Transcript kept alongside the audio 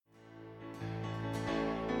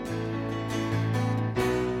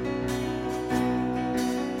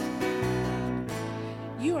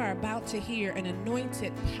to hear an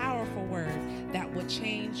anointed, powerful word that will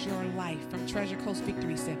change your life from Treasure Coast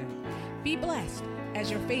Victory Center. Be blessed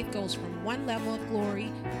as your faith goes from one level of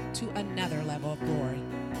glory to another level of glory.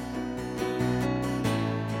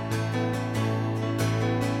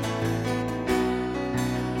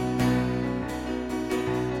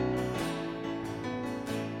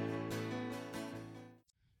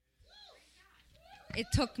 It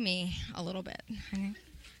took me a little bit.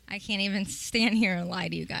 I can't even stand here and lie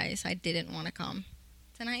to you guys. I didn't want to come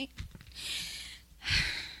tonight.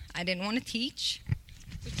 I didn't want to teach,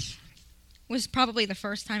 which was probably the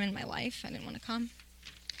first time in my life I didn't want to come.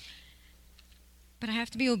 But I have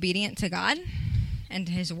to be obedient to God and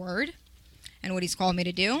to His Word and what He's called me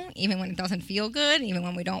to do, even when it doesn't feel good, even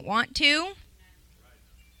when we don't want to.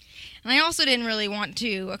 And I also didn't really want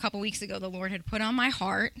to. A couple weeks ago, the Lord had put on my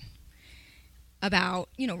heart about,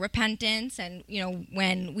 repentance and,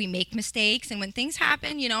 when we make mistakes and when things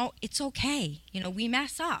happen, it's okay. We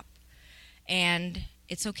mess up. And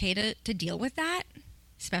it's okay to deal with that,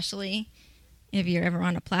 especially if you're ever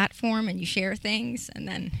on a platform and you share things. And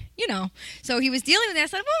then, so He was dealing with it. I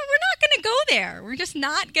said, well, we're not going to go there. We're just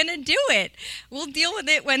not going to do it. We'll deal with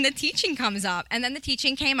it when the teaching comes up. And then the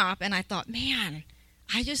teaching came up and I thought, man,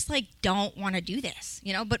 I just don't want to do this,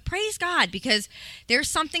 but praise God, because there's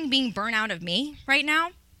something being burnt out of me right now.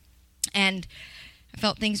 And I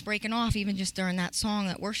felt things breaking off even just during that song,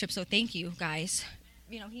 that worship. So thank you guys.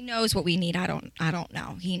 He knows what we need. I don't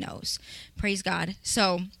know. He knows. Praise God.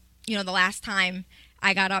 So, the last time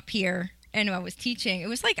I got up here and I was teaching, it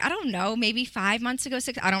was I don't know, maybe 5 months ago,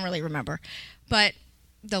 6, I don't really remember. But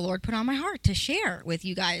the Lord put on my heart to share with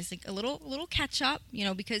you guys a little catch up,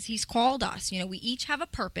 because He's called us. We each have a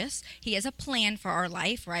purpose. He has a plan for our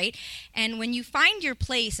life, right? And when you find your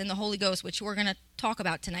place in the Holy Ghost, which we're going to talk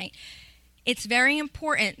about tonight, it's very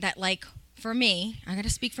important that, for me, I got to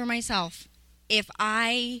speak for myself. If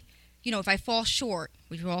I fall short,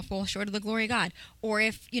 we all fall short of the glory of God, or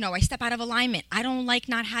if, I step out of alignment, I don't like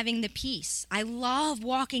not having the peace. I love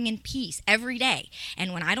walking in peace every day.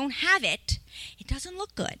 And when I don't have it, it doesn't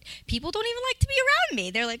look good. People don't even like to be around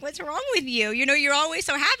me. They're like, what's wrong with you? You're always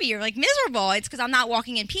so happy. You're miserable. It's because I'm not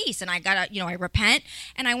walking in peace. And I gotta, I repent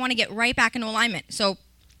and I want to get right back into alignment. So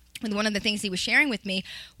one of the things He was sharing with me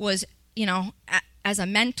was, as a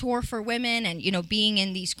mentor for women and, being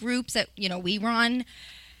in these groups that, we run,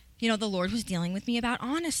 the Lord was dealing with me about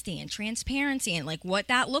honesty and transparency and what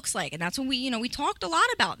that looks like. And that's when we talked a lot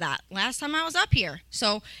about that last time I was up here.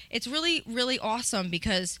 So it's really, really awesome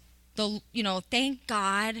because thank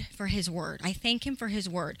God for His Word. I thank Him for His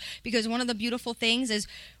Word, because one of the beautiful things is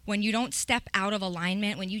when you don't step out of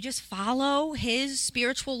alignment, when you just follow His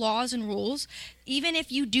spiritual laws and rules, even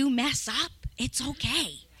if you do mess up, it's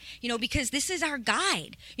okay. Because this is our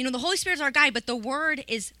guide. The Holy Spirit is our guide, but the Word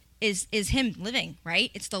is Him living,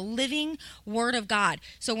 right? It's the living Word of God.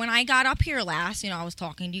 So when I got up here last, I was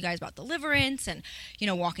talking to you guys about deliverance and,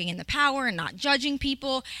 walking in the power and not judging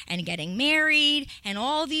people and getting married and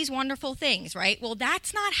all these wonderful things, right? Well,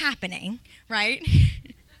 that's not happening, right?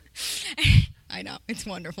 I know, it's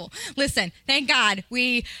wonderful. Listen, thank God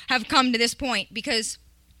we have come to this point, because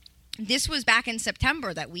this was back in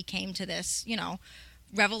September that we came to this,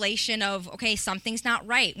 revelation of, okay, something's not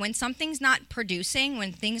right. When something's not producing,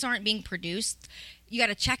 when things aren't being produced, you got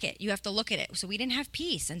to check it. You have to look at it. So we didn't have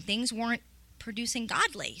peace and things weren't producing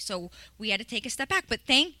godly. So we had to take a step back. But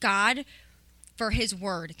thank God for His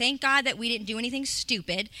Word. Thank God that we didn't do anything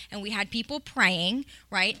stupid and we had people praying,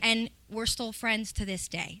 right? And we're still friends to this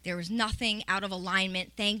day. There was nothing out of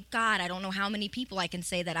alignment. Thank God. I don't know how many people I can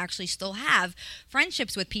say that actually still have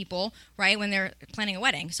friendships with people, right, when they're planning a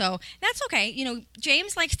wedding. So that's okay.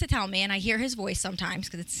 James likes to tell me, and I hear his voice sometimes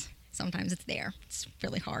because sometimes it's there. It's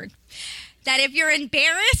really hard. That if you're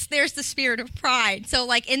embarrassed, there's the spirit of pride.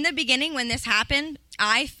 So in the beginning when this happened,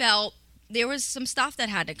 I felt there was some stuff that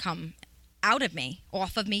had to come out of me,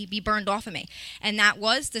 off of me, be burned off of me. And that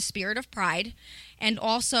was the spirit of pride and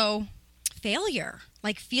also failure,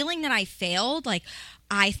 feeling that I failed,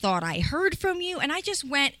 I thought I heard from you. And I just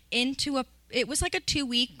went into it was a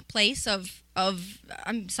 2-week place of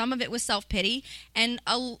some of it was self-pity and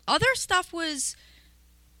other stuff was,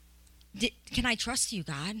 can I trust you,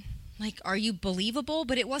 God? Are you believable?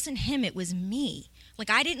 But it wasn't Him, it was me.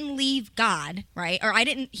 I didn't leave God, right? Or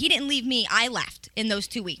He didn't leave me. I left in those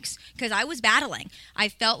 2 weeks because I was battling. I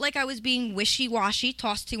felt like I was being wishy-washy,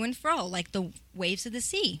 tossed to and fro, like the waves of the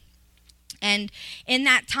sea. And in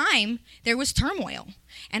that time, there was turmoil.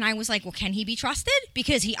 And I was like, well, can He be trusted?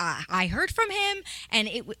 Because I heard from Him, and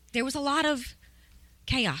there was a lot of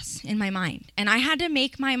chaos in my mind. And I had to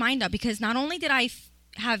make my mind up because not only did I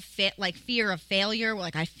have fear of failure,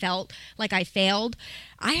 like I felt like I failed,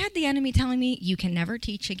 I had the enemy telling me, you can never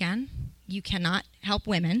teach again. You cannot help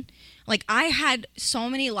women. Like, I had so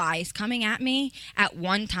many lies coming at me at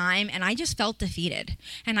one time, and I just felt defeated.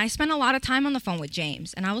 And I spent a lot of time on the phone with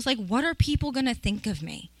James, and I was like, what are people going to think of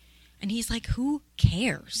me? And he's like, who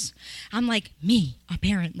cares? I'm like, me,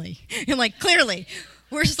 apparently. And like, clearly,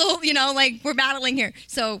 we're still, we're battling here.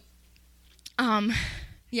 So,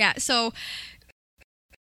 so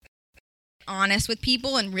honest with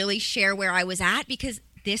people and really share where I was at, because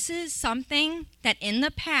this is something that in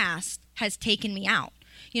the past has taken me out.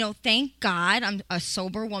 Thank God I'm a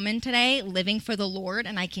sober woman today, living for the Lord,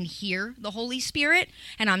 and I can hear the Holy Spirit,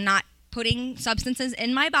 and I'm not putting substances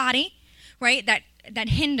in my body, right, that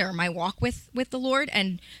hinder my walk with the Lord,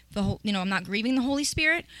 and I'm not grieving the Holy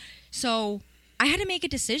Spirit. So I had to make a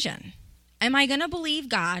decision. Am I going to believe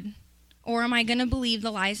God, or am I going to believe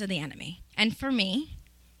the lies of the enemy? And for me,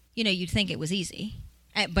 you'd think it was easy.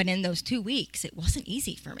 But in those 2 weeks, it wasn't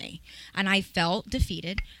easy for me. And I felt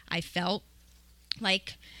defeated. I felt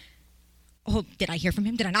like, oh, did I hear from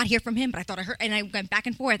him? Did I not hear from him? But I thought I heard. And I went back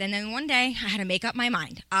and forth. And then one day, I had to make up my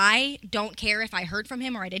mind. I don't care if I heard from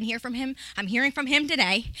him or I didn't hear from him. I'm hearing from him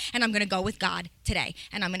today, and I'm going to go with God today.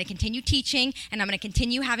 And I'm going to continue teaching, and I'm going to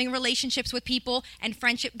continue having relationships with people and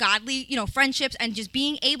friendship, godly, friendships, and just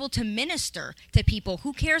being able to minister to people.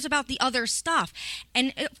 Who cares about the other stuff?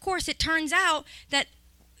 And of course, it turns out that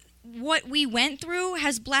what we went through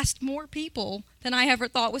has blessed more people than I ever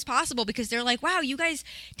thought was possible, because they're like, wow, you guys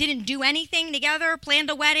didn't do anything together,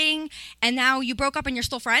 planned a wedding, and now you broke up and you're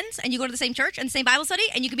still friends, and you go to the same church and the same Bible study,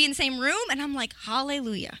 and you could be in the same room. And I'm like,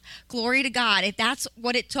 hallelujah, glory to God. If that's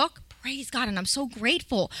what it took, praise God. And I'm so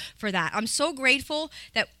grateful for that. I'm so grateful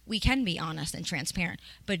that we can be honest and transparent.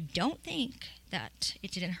 But don't think that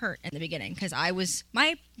it didn't hurt in the beginning, because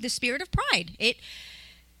the spirit of pride,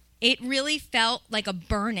 it really felt like a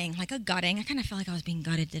burning, like a gutting. I kind of felt like I was being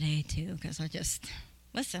gutted today, too, because I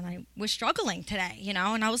was struggling today,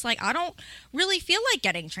 and I was like, I don't really feel like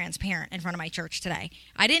getting transparent in front of my church today.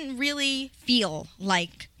 I didn't really feel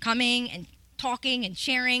like coming and talking and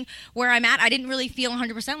sharing where I'm at. I didn't really feel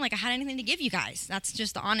 100% like I had anything to give you guys. That's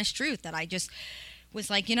just the honest truth, that I just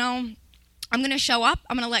was like, I'm going to show up.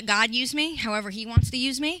 I'm going to let God use me however he wants to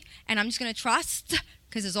use me, and I'm just going to trust.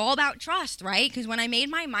 Because it's all about trust, right? Because when I made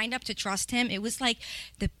my mind up to trust him, it was like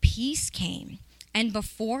the peace came. And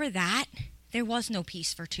before that, there was no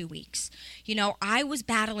peace for 2 weeks. I was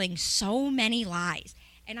battling so many lies.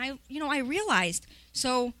 And I realized,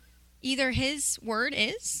 so either his word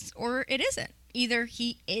is or it isn't. Either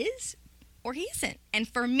he is or he isn't. And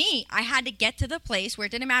for me, I had to get to the place where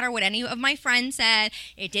it didn't matter what any of my friends said.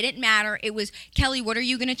 It didn't matter. It was, Kelly, what are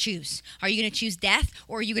you going to choose? Are you going to choose death,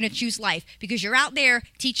 or are you going to choose life? Because you're out there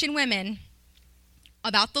teaching women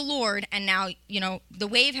about the Lord, and now, the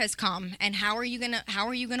wave has come, and how are you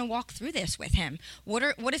going to walk through this with him?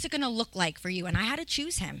 What is it going to look like for you? And I had to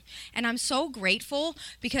choose him. And I'm so grateful,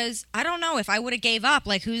 because I don't know if I would have gave up,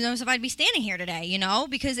 like, who knows if I'd be standing here today,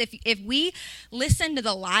 because if we listen to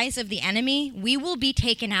the lies of the enemy, we will be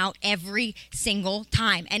taken out every single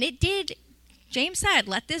time. And it did. James said,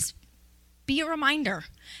 let this be a reminder.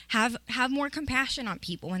 Have more compassion on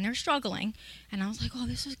people when they're struggling. And I was like, oh,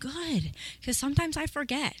 this is good. Because sometimes I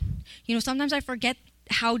forget. Sometimes I forget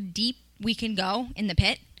how deep we can go in the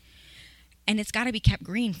pit. And it's got to be kept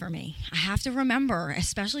green for me. I have to remember,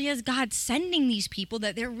 especially as God's sending these people,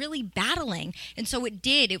 that they're really battling. And so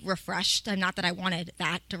it refreshed. Not that I wanted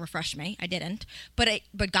that to refresh me. I didn't.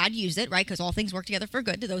 But God used it, right? Because all things work together for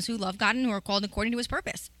good to those who love God and who are called according to his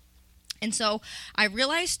purpose. And so I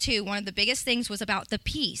realized, too, one of the biggest things was about the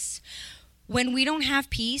peace. When we don't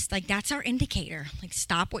have peace, like, that's our indicator. Like,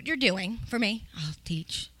 stop what you're doing. For me, I'll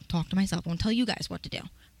talk to myself. I won't tell you guys what to do.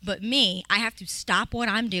 But me, I have to stop what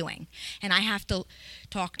I'm doing. And I have to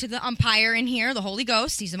talk to the umpire in here, the Holy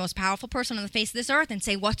Ghost. He's the most powerful person on the face of this earth, and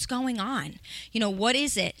say, what's going on? What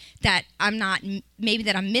is it that I'm not, maybe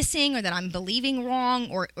that I'm missing, or that I'm believing wrong,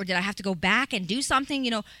 or did I have to go back and do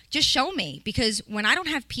something? Just show me. Because when I don't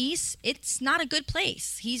have peace, it's not a good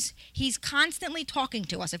place. He's constantly talking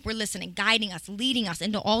to us if we're listening, guiding us, leading us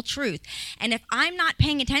into all truth. And if I'm not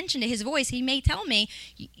paying attention to his voice, he may tell me,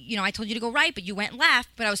 I told you to go right, but you went left.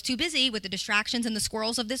 But I was too busy with the distractions and the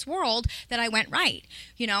squirrels of this world that I went right.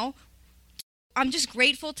 I'm just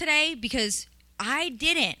grateful today, because I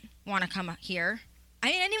didn't want to come here.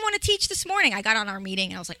 I didn't want to teach this morning. I got on our meeting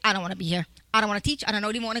and I was like, I don't want to be here. I don't want to teach. I don't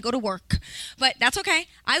even want to go to work. But that's okay.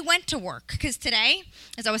 I went to work, because today,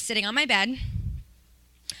 as I was sitting on my bed,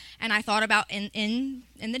 and I thought about back in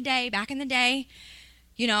the day,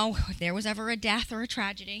 if there was ever a death or a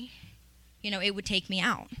tragedy, it would take me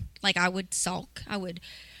out. Like, I would sulk.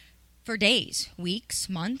 For days, weeks,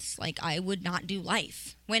 months, like, I would not do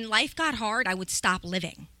life. When life got hard, I would stop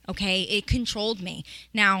living, okay? It controlled me.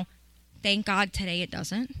 Now, thank God today it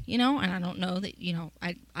doesn't, and I don't know that,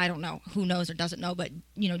 I don't know who knows or doesn't know, but,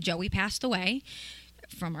 Joey passed away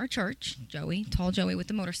from our church, tall Joey with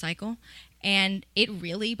the motorcycle, and it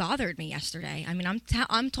really bothered me yesterday. I mean,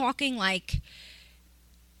 I'm talking like,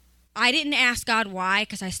 I didn't ask God why,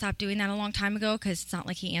 because I stopped doing that a long time ago, because it's not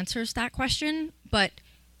like he answers that question, but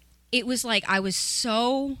it was like I was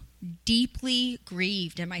so deeply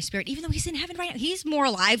grieved in my spirit, even though he's in heaven right now. He's more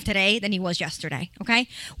alive today than he was yesterday, okay?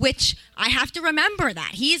 Which I have to remember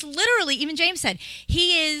that. He is literally, even James said,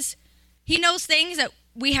 he knows things that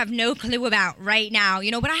we have no clue about right now,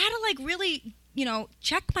 but I had to like really,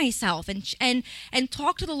 check myself and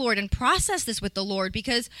talk to the Lord and process this with the Lord,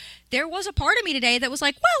 because there was a part of me today that was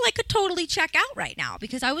like, well, I could totally check out right now,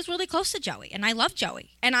 because I was really close to Joey and I love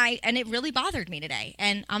Joey and it really bothered me today.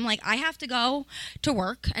 And I'm like, I have to go to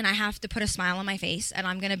work and I have to put a smile on my face and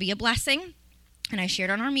I'm going to be a blessing. And I shared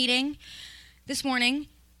on our meeting this morning,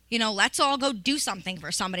 let's all go do something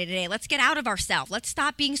for somebody today. Let's get out of ourselves. Let's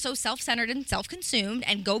stop being so self-centered and self-consumed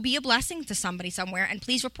and go be a blessing to somebody somewhere. And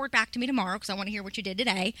please report back to me tomorrow, because I want to hear what you did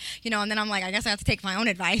today. And then I'm like, I guess I have to take my own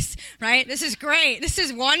advice, right? This is great. This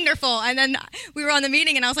is wonderful. And then we were on the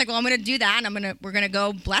meeting and I was like, well, I'm going to do that. And we're going to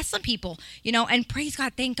go bless some people, and praise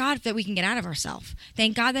God. Thank God that we can get out of ourselves.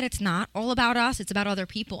 Thank God that it's not all about us. It's about other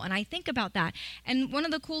people. And I think about that. And one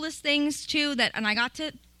of the coolest things too, and I got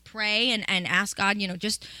to pray and ask God,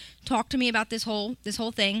 just talk to me about this whole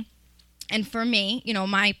thing. And for me,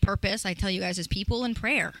 my purpose, I tell you guys, is people and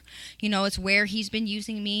prayer. It's where he's been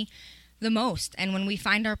using me the most. And when we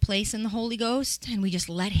find our place in the Holy Ghost and we just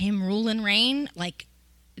let him rule and reign, like,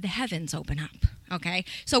 the heavens open up. Okay,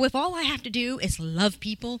 so if all I have to do is love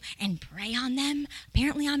people and pray on them,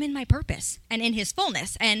 apparently I'm in my purpose and in his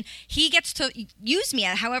fullness, and he gets to use me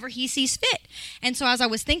however he sees fit. And so as I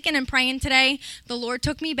was thinking and praying today, the Lord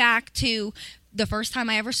took me back to the first time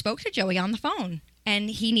I ever spoke to Joey on the phone, and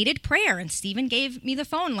he needed prayer, and Stephen gave me the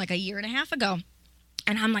phone like a year and a half ago.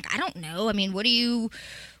 And I'm like, I don't know. I mean,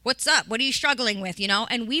 what's up? What are you struggling with?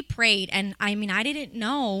 And we prayed, and I mean, I didn't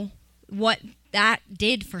know what that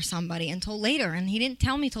did for somebody until later. And he didn't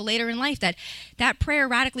tell me till later in life that prayer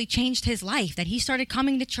radically changed his life, that he started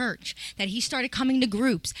coming to church, that he started coming to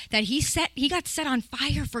groups, that he got set on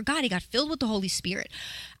fire for God. He got filled with the Holy Spirit.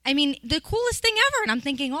 I mean, the coolest thing ever. And I'm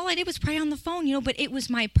thinking, all I did was pray on the phone, but it was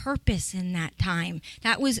my purpose in that time.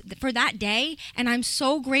 That was for that day. And I'm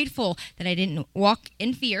so grateful that I didn't walk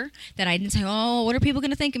in fear, that I didn't say, oh, what are people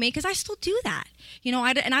going to think of me? Because I still do that,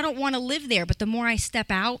 and I don't want to live there. But the more I step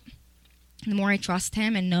out, the more I trust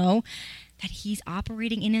him and know that he's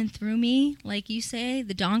operating in and through me, like you say,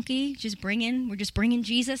 the donkey, we're just bringing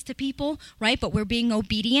Jesus to people, right? But we're being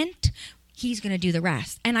obedient. He's going to do the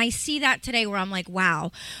rest. And I see that today where I'm like,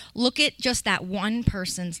 wow, look at just that one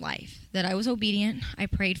person's life that I was obedient, I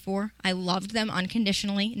prayed for, I loved them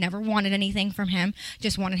unconditionally, never wanted anything from him,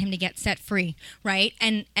 just wanted him to get set free, right?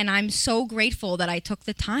 And I'm so grateful that I took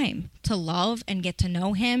the time to love and get to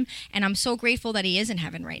know him, and I'm so grateful that he is in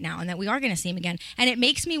heaven right now and that we are going to see him again. And it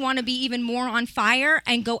makes me want to be even more on fire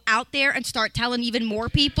and go out there and start telling even more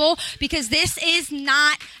people, because this is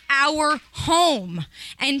not our home,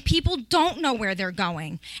 and people don't know where they're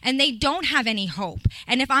going, and they don't have any hope.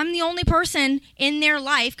 And if I'm the only person in their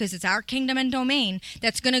life, because it's our kingdom and domain,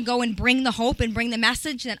 that's going to go and bring the hope and bring the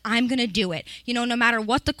message, then I'm going to do it. No matter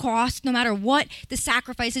what the cost, no matter what the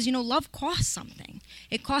sacrifices, love costs something.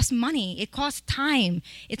 It costs money. It costs time.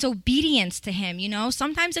 It's obedience to him.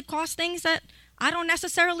 Sometimes it costs things that I don't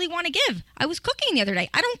necessarily want to give. I was cooking the other day.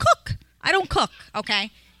 I don't cook. Okay.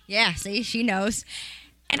 Yeah. See, she knows.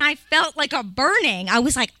 And I felt like a burning. I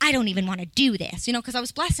was like, I don't even want to do this, because I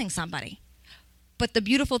was blessing somebody. But the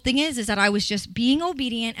beautiful thing is that I was just being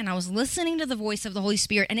obedient, and I was listening to the voice of the Holy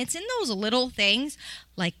Spirit. And it's in those little things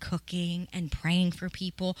like cooking and praying for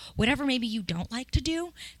people, whatever maybe you don't like to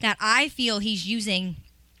do, that I feel he's using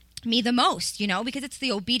me the most, because it's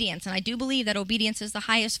the obedience. And I do believe that obedience is the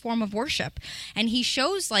highest form of worship. And he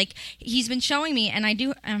shows, he's been showing me, and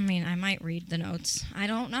I might read the notes. I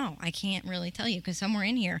don't know. I can't really tell you, because somewhere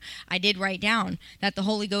in here I did write down that the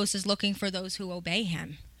Holy Ghost is looking for those who obey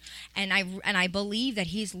him. And I believe that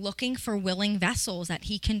he's looking for willing vessels that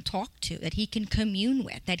he can talk to, that he can commune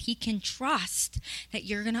with, that he can trust that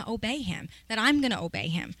you're going to obey him, that I'm going to obey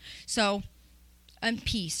him. So, and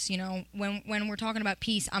peace, when we're talking about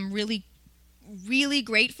peace, I'm really, really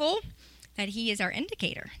grateful that he is our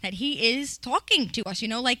indicator, that he is talking to us,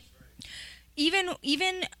 even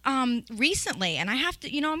recently, and I have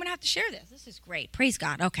to, I'm going to have to share this. This is great. Praise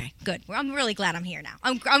God. Okay, good. Well, I'm really glad I'm here now.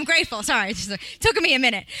 I'm grateful. Sorry, it just took me a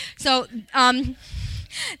minute. So,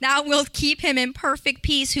 thou wilt keep him in perfect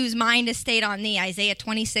peace whose mind is stayed on thee, Isaiah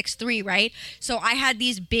 26:3, right? So I had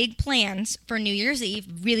these big plans for New Year's Eve,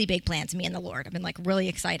 really big plans, me and the Lord. I've been really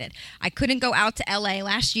excited. I couldn't go out to LA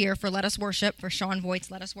last year for Let Us Worship, for Sean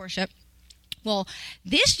Voight's Let Us Worship. Well,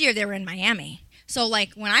 this year they were in Miami. So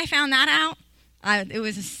when I found that out, it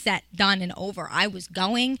was set, done, and over. I was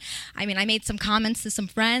going. I made some comments to some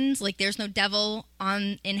friends, there's no devil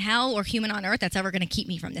in hell or human on earth that's ever going to keep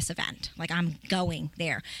me from this event. I'm going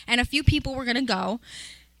there. And a few people were going to go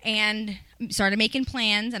and started making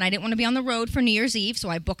plans, and I didn't want to be on the road for New Year's Eve, so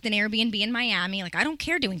I booked an Airbnb in Miami. I don't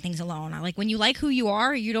care doing things alone. When you like who you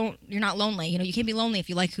are, you're not lonely. You can't be lonely if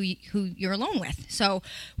you like who you're alone with. So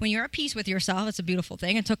when you're at peace with yourself, it's a beautiful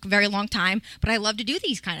thing. It took a very long time, but I love to do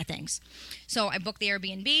these kind of things. So I booked the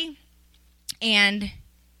Airbnb, and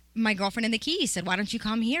my girlfriend in the Keys said, why don't you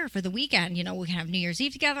come here for the weekend? We can have New Year's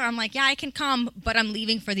Eve together. I'm like, yeah, I can come, but I'm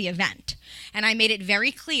leaving for the event. And I made it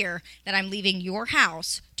very clear that I'm leaving your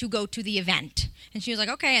house to go to the event. And she was like,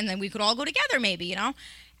 okay, and then we could all go together maybe,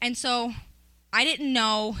 And so I didn't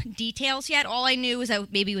know details yet. All I knew was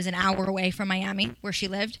that maybe it was an hour away from Miami where she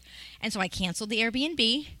lived. And so I canceled the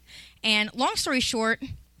Airbnb. And long story short,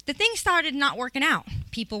 the thing started not working out.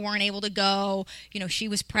 People weren't able to go. She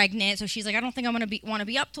was pregnant, so she's like, I don't think I'm going to want to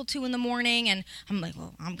be up till 2 a.m. And I'm like,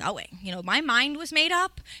 well, I'm going. My mind was made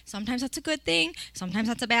up. Sometimes that's a good thing. Sometimes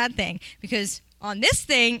that's a bad thing. Because on this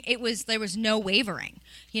thing, there was no wavering,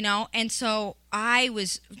 And so I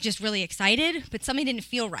was just really excited, but something didn't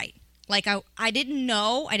feel right. I didn't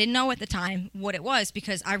know at the time what it was,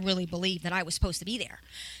 because I really believed that I was supposed to be there.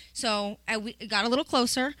 So I got a little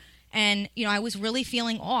closer. And, I was really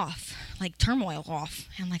feeling off, turmoil off.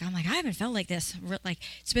 And I'm like, I haven't felt like this.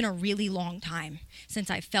 It's been a really long time since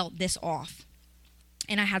I felt this off.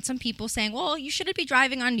 And I had some people saying, well, you shouldn't be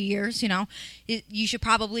driving on New Year's, you should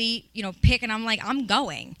probably, pick. And I'm like, I'm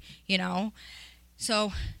going,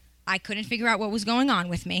 So I couldn't figure out what was going on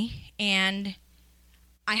with me. And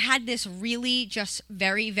I had this really just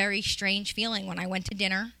very, very strange feeling when I went to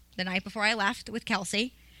dinner the night before I left with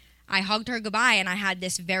Kelsey. I hugged her goodbye, and I had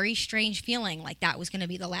this very strange feeling like that was going to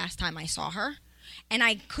be the last time I saw her. And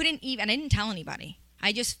I didn't tell anybody.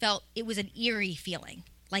 I just felt it was an eerie feeling.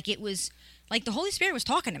 It was like the Holy Spirit was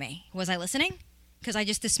talking to me. Was I listening? Because I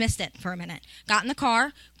just dismissed it for a minute. Got in the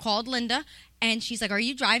car, called Linda, and she's like, are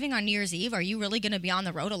you driving on New Year's Eve? Are you really going to be on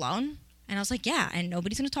the road alone? And I was like, yeah, and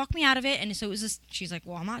nobody's going to talk me out of it. And so it was she's like,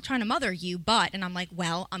 well, I'm not trying to mother you, but, and I'm like,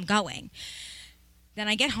 well, I'm going. Then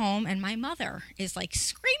I get home, and my mother is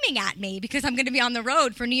screaming at me because I'm going to be on the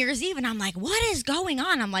road for New Year's Eve. And I'm like, what is going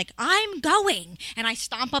on? I'm like, I'm going. And I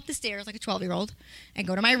stomp up the stairs like a 12-year-old and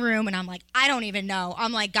go to my room. And I'm like, I don't even know.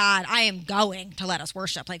 I'm like, God, I am going to Let Us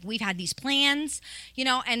Worship. We've had these plans,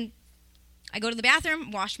 and I go to the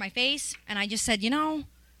bathroom, wash my face. And I just said, do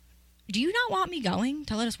you not want me going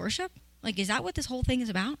to Let Us Worship? Is that what this whole thing is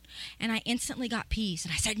about? And I instantly got peace.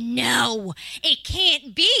 And I said, no, it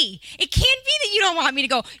can't be. It can't be that you don't want me to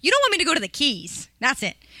go. You don't want me to go to the Keys. That's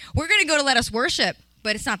it. We're going to go to Let Us Worship,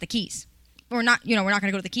 but it's not the Keys. We're not going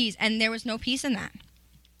to go to the Keys. And there was no peace in that.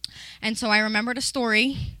 And so I remembered a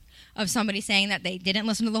story of somebody saying that they didn't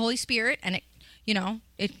listen to the Holy Spirit, and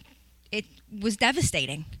it was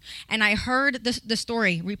devastating. And I heard the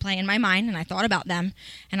story replay in my mind, and I thought about them,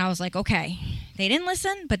 and I was like, okay, they didn't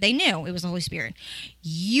listen, but they knew it was the Holy Spirit.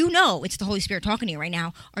 It's the Holy Spirit talking to you right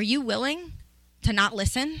now. Are you willing to not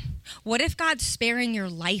listen? What if God's sparing your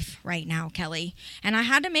life right now, Kelly? And I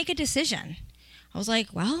had to make a decision. I was like,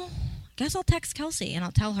 well, I guess I'll text Kelsey, and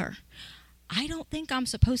I'll tell her, I don't think I'm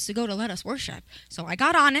supposed to go to Let Us Worship. So I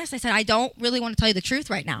got honest. I said, I don't really want to tell you the truth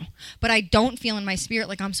right now, but I don't feel in my spirit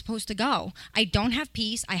like I'm supposed to go. I don't have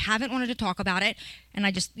peace. I haven't wanted to talk about it. And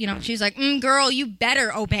I just, she's like, girl, you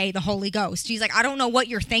better obey the Holy Ghost. She's like, I don't know what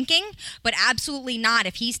you're thinking, but absolutely not.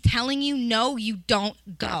 If he's telling you no, you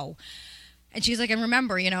don't go. And she's like, and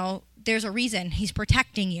remember, there's a reason. He's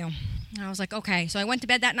protecting you. And I was like, okay. So I went to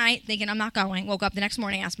bed that night thinking I'm not going. Woke up the next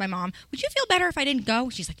morning, asked my mom, would you feel better if I didn't go?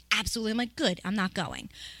 She's like, absolutely. I'm like, good. I'm not going.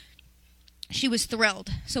 She was thrilled.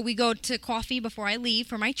 So we go to coffee before I leave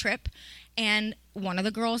for my trip. And one of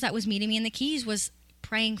the girls that was meeting me in the Keys was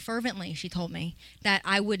praying fervently, she told me, that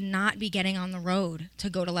I would not be getting on the road to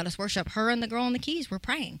go to Let Us Worship. Her and the girl in the Keys were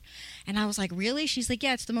praying. And I was like, really? She's like,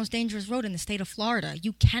 yeah, it's the most dangerous road in the state of Florida.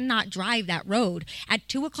 You cannot drive that road at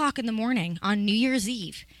 2 o'clock in the morning on New Year's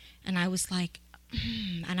Eve. And I was like,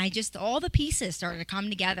 and I just, all the pieces started to come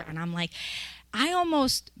together. And I'm like, I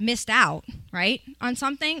almost missed out, right, on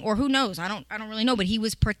something, or who knows? I don't really know, but he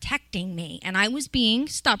was protecting me, and I was being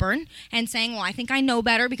stubborn and saying, well, I think I know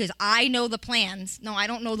better because I know the plans. No, I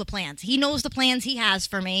don't know the plans. He knows the plans he has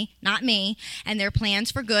for me, not me, and they're plans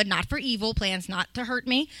for good, not for evil, plans not to hurt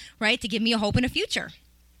me, right, to give me a hope and a future.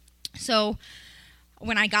 So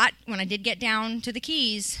when I did get down to the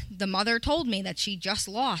Keys, the mother told me that she just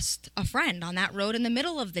lost a friend on that road in the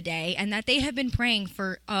middle of the day, and that they had been praying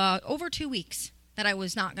for over 2 weeks that I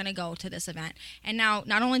was not going to go to this event. And now,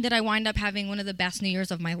 not only did I wind up having one of the best New Year's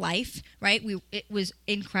of my life, right? It was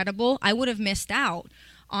incredible. I would have missed out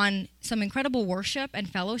on some incredible worship and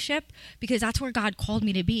fellowship because that's where God called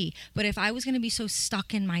me to be. But if I was going to be so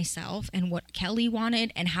stuck in myself and what Kelly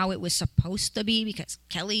wanted and how it was supposed to be because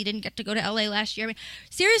Kelly didn't get to go to LA last year, I mean,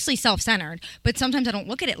 seriously self-centered. But sometimes I don't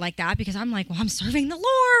look at it like that because I'm like, well, I'm serving the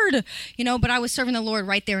Lord, but I was serving the Lord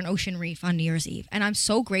right there in Ocean Reef on New Year's Eve. And I'm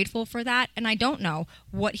so grateful for that. And I don't know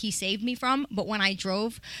what he saved me from, but when I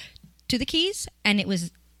drove to the Keys and it was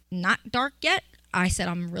not dark yet, I said,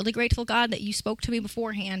 I'm really grateful, God, that you spoke to me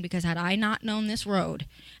beforehand because had I not known this road,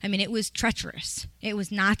 I mean, it was treacherous. It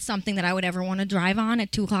was not something that I would ever want to drive on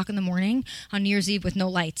at 2 o'clock in the morning on New Year's Eve with no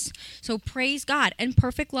lights. So praise God. And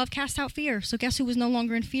perfect love casts out fear. So guess who was no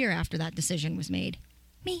longer in fear after that decision was made?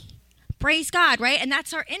 Me. Praise God, right? And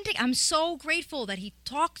that's our ending. I'm so grateful that he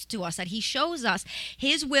talks to us, that he shows us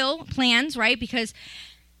his will, plans, right? Because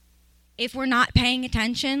if we're not paying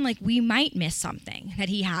attention, like we might miss something that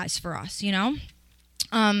he has for us,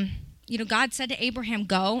 God said to Abraham,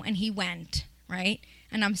 go, and he went, right?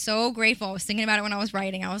 And I'm so grateful. I was thinking about it when I was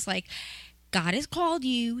writing. I was like, God has called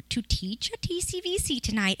you to teach a TCVC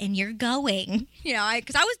tonight, and you're going.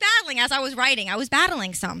 Because I was battling as I was writing. I was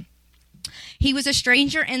battling some. He was a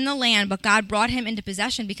stranger in the land, but God brought him into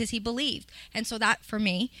possession because he believed. And so that, for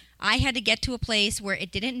me, I had to get to a place where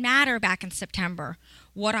it didn't matter back in September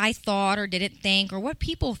what I thought or didn't think or what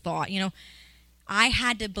people thought, I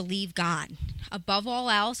had to believe God above all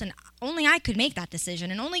else, and only I could make that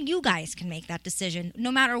decision, and only you guys can make that decision,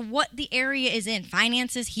 no matter what the area is in,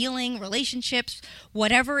 finances, healing, relationships,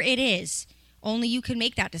 whatever it is, only you can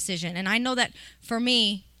make that decision. And I know that for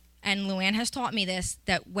me, and Luann has taught me this,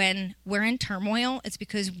 that when we're in turmoil, it's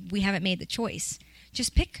because we haven't made the choice.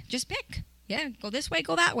 Just pick. Yeah, go this way,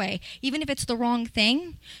 go that way. Even if it's the wrong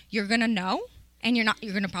thing, you're going to know. And you're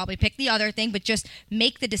going to probably pick the other thing, but just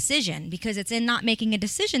make the decision because it's in not making a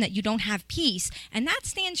decision that you don't have peace. And that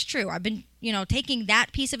stands true. I've been, taking that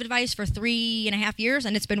piece of advice for 3.5 years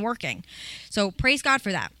and it's been working. So praise God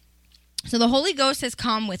for that. So the Holy Ghost has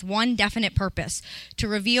come with one definite purpose, to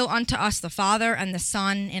reveal unto us the Father and the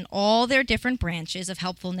Son in all their different branches of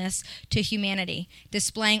helpfulness to humanity,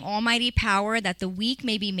 displaying almighty power that the weak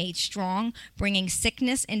may be made strong, bringing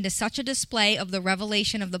sickness into such a display of the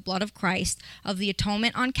revelation of the blood of Christ, of the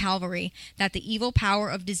atonement on Calvary, that the evil power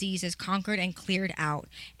of disease is conquered and cleared out.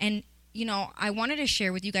 And, I wanted to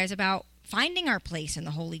share with you guys about finding our place in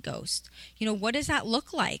the Holy Ghost. What does that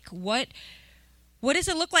look like? What does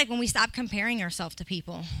it look like when we stop comparing ourselves to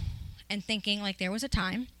people and thinking, like, there was a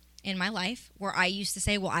time in my life where I used to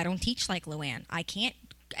say, well, I don't teach like Luann. I can't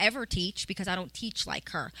ever teach because I don't teach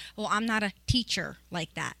like her. Well, I'm not a teacher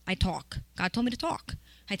like that. I talk. God told me to talk.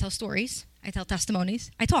 I tell stories. I tell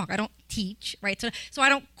testimonies. I talk. I don't teach, right? So I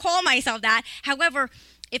don't call myself that. However,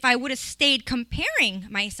 if I would have stayed comparing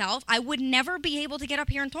myself, I would never be able to get up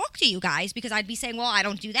here and talk to you guys because I'd be saying, well, I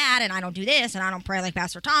don't do that and I don't do this and I don't pray like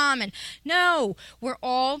Pastor Tom. And no, we're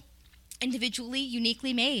all individually,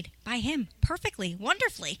 uniquely made by him perfectly,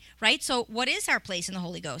 wonderfully, right? So what is our place in the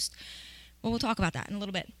Holy Ghost? Well, we'll talk about that in a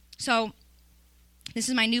little bit. So this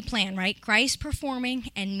is my new plan, right? Christ performing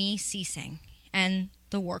and me ceasing and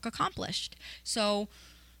the work accomplished. So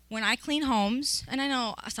when I clean homes, and I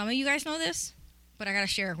know some of you guys know this, but I got to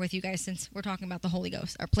share it with you guys since we're talking about the Holy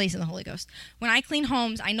Ghost, our place in the Holy Ghost. When I clean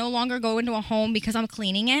homes, I no longer go into a home because I'm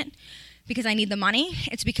cleaning it, because I need the money.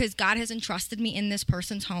 It's because God has entrusted me in this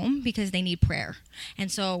person's home because they need prayer.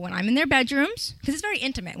 And so when I'm in their bedrooms, because it's very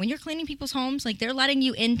intimate. When you're cleaning people's homes, like they're letting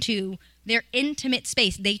you into their intimate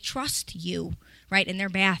space. They trust you, right, in their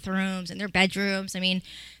bathrooms, in their bedrooms. I mean,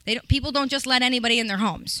 people don't just let anybody in their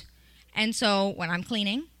homes. And so when I'm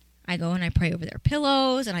cleaning, I go and I pray over their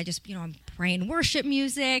pillows, and I just, I'm praying worship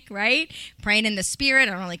music, right? Praying in the Spirit.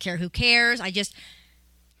 I don't really care who cares. I just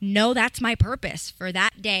know that's my purpose for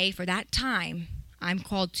that day, for that time. I'm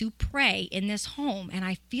called to pray in this home. And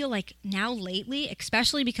I feel like now lately,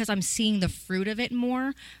 especially because I'm seeing the fruit of it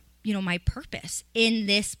more, my purpose in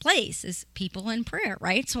this place is people in prayer,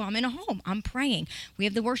 right? So I'm in a home. I'm praying. We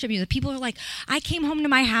have the worship music. People are like, I came home to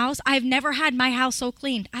my house. I've never had my house so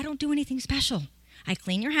cleaned. I don't do anything special. I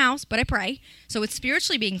clean your house, but I pray. So it's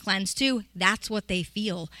spiritually being cleansed too. That's what they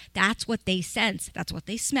feel. That's what they sense. That's what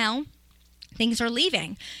they smell. Things are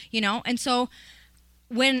leaving, And so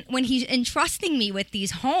when he's entrusting me with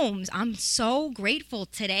these homes, I'm so grateful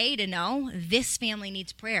today to know this family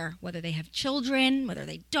needs prayer, whether they have children, whether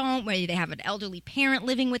they don't, whether they have an elderly parent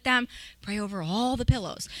living with them. Pray over all the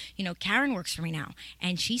pillows. Karen works for me now,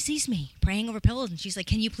 and she sees me praying over pillows, and she's like,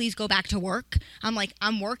 can you please go back to work? I'm like,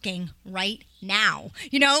 I'm working right now.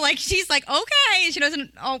 She's like, okay. And she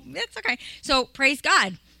doesn't, it's okay. So praise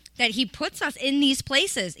God that he puts us in these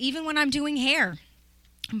places, even when I'm doing hair.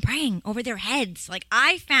 I'm praying over their heads.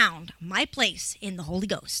 I found my place in the Holy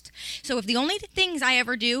Ghost. So if the only things I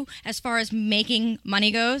ever do as far as making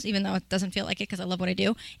money goes, even though it doesn't feel like it because I love what I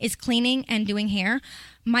do, is cleaning and doing hair,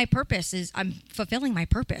 my purpose is I'm fulfilling my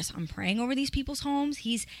purpose. I'm praying over these people's homes.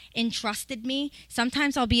 He's entrusted me.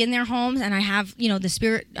 Sometimes I'll be in their homes and I have,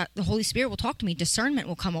 the Holy Spirit will talk to me. Discernment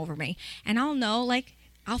will come over me. And I'll know,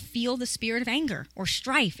 I'll feel the spirit of anger or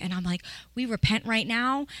strife. And I'm like, we repent right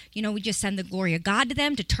now. We just send the glory of God to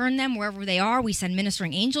them to turn them wherever they are. We send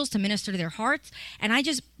ministering angels to minister to their hearts. And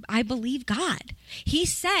I believe God. He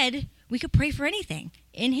said we could pray for anything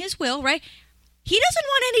in his will, right? He doesn't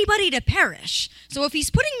want anybody to perish. So if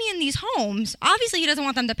he's putting me in these homes, obviously he doesn't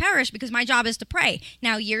want them to perish because my job is to pray.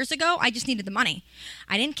 Now, years ago, I just needed the money.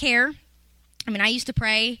 I didn't care. I used to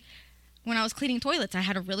pray. When I was cleaning toilets, I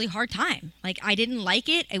had a really hard time. I didn't like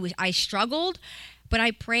it. I struggled, but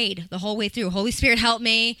I prayed the whole way through. Holy Spirit, help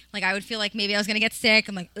me. I would feel like maybe I was going to get sick.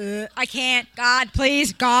 I'm like, I can't. God,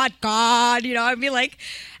 please. God. I'd be like,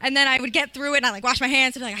 and then I would get through it and I wash my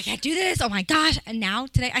hands and be like, I can't do this. Oh my gosh. And now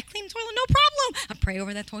today I clean the toilet, no problem. I pray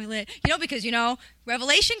over that toilet, because,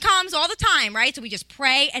 revelation comes all the time, right? So we just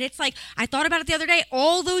pray. And it's I thought about it the other day,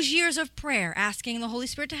 all those years of prayer, asking the Holy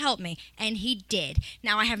Spirit to help me. And he did.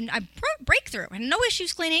 Now I have a breakthrough and no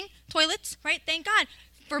issues cleaning toilets, right? Thank God.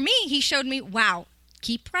 For me, he showed me, wow,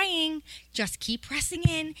 keep praying, just keep pressing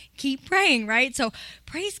in, keep praying, right? So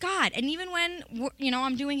praise God. And even when,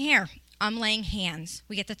 I'm doing hair, I'm laying hands.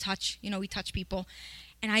 We get to touch, we touch people.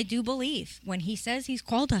 And I do believe when he says he's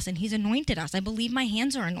called us and he's anointed us, I believe my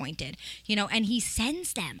hands are anointed, and he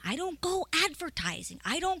sends them. I don't go advertising.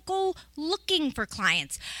 I don't go looking for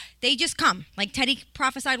clients. They just come. Like Teddy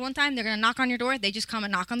prophesied one time, they're going to knock on your door. They just come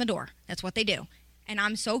and knock on the door. That's what they do. And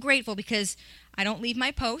I'm so grateful because I don't leave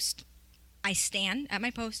my post. I stand at my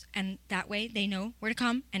post, and that way they know where to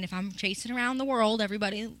come. And if I'm chasing around the world,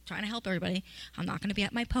 everybody, trying to help everybody, I'm not going to be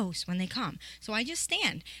at my post when they come. So I just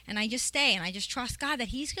stand, and I just stay, and I just trust God that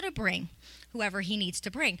he's going to bring whoever he needs to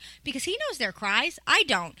bring. Because he knows their cries. I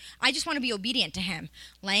don't. I just want to be obedient to him.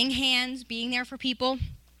 Laying hands, being there for people.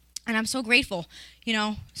 And I'm so grateful,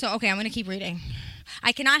 So, okay, I'm going to keep reading.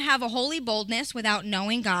 I cannot have a holy boldness without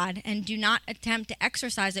knowing God, and do not attempt to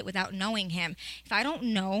exercise it without knowing him. If I don't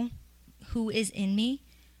know who is in me,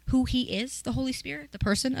 who he is, the Holy Spirit, the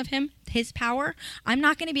person of him, his power, I'm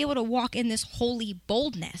not going to be able to walk in this holy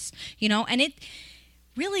boldness, and it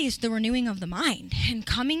really is the renewing of the mind and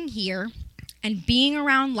coming here and being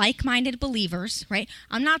around like-minded believers, right?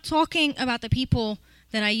 I'm not talking about the people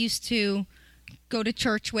that I used to go to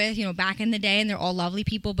church with, back in the day, and they're all lovely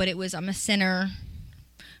people, but it was, I'm a sinner,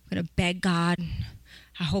 I'm going to beg God,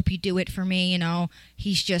 I hope you do it for me,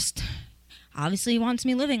 he's just... Obviously, he wants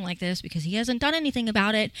me living like this because he hasn't done anything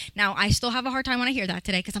about it. Now, I still have a hard time when I hear that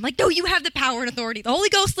today because I'm like, no, you have the power and authority. The Holy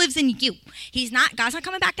Ghost lives in you. God's not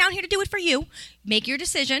coming back down here to do it for you. Make your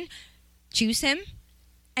decision, choose him,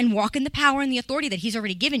 and walk in the power and the authority that he's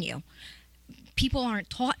already given you. People aren't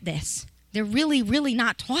taught this. They're really, really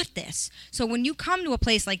not taught this. So when you come to a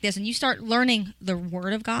place like this and you start learning the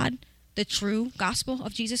Word of God, the true gospel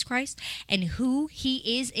of Jesus Christ, and who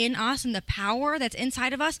he is in us and the power that's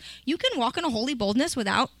inside of us, you can walk in a holy boldness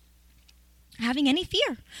without having any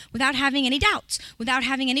fear, without having any doubts, without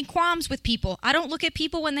having any qualms with people. I don't look at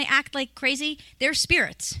people when they act like crazy. They're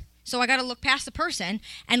spirits. So I got to look past the person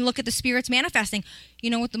and look at the spirits manifesting. You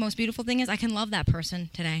know what the most beautiful thing is? I can love that person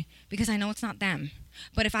today because I know it's not them.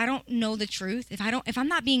 But if I don't know the truth, if I'm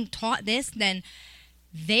not being taught this, then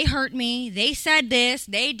they hurt me, they said this,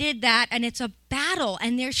 they did that, and it's a battle,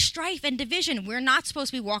 and there's strife and division. We're not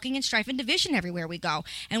supposed to be walking in strife and division everywhere we go.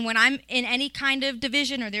 And when I'm in any kind of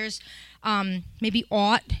division or there's maybe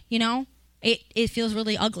aught, it feels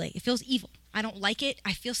really ugly. It feels evil. I don't like it.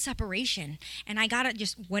 I feel separation. And I got to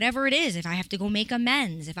just, whatever it is, if I have to go make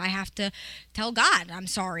amends, if I have to tell God I'm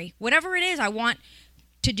sorry, whatever it is, I want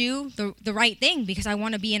to do the right thing because I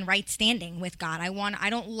want to be in right standing with God. I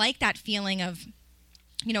don't like that feeling of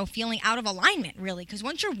feeling out of alignment, really. Because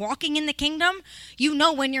once you're walking in the kingdom, you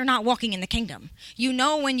know when you're not walking in the kingdom. You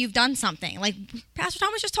know when you've done something. Like Pastor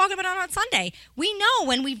Tom was just talking about on Sunday. We know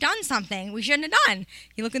when we've done something we shouldn't have done.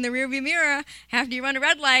 You look in the rearview mirror after you run a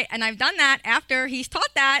red light, and I've done that after he's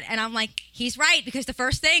taught that, and I'm like, he's right, because the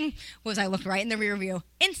first thing was I looked right in the rearview.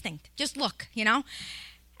 Instinct. Just look, And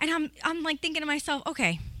I'm like thinking to myself,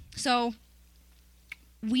 okay, so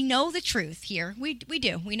we know the truth here. We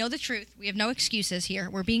do. We know the truth. We have no excuses here.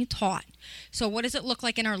 We're being taught. So what does it look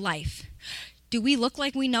like in our life? Do we look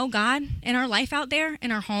like we know God in our life out there,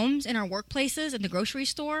 in our homes, in our workplaces, in the grocery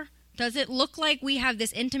store? Does it look like we have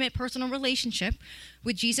this intimate personal relationship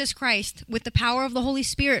with Jesus Christ, with the power of the Holy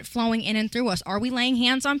Spirit flowing in and through us? Are we laying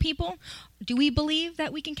hands on people? Do we believe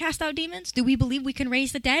that we can cast out demons? Do we believe we can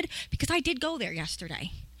raise the dead? Because I did go there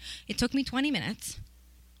yesterday. It took me 20 minutes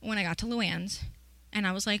when I got to Luann's. And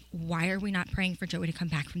I was like, why are we not praying for Joey to come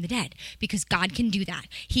back from the dead? Because God can do that.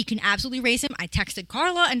 He can absolutely raise him. I texted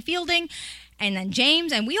Carla and Fielding and then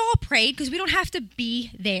James, and we all prayed because we don't have to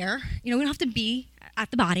be there. We don't have to be at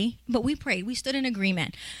the body, but we prayed. We stood in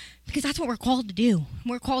agreement because that's what we're called to do.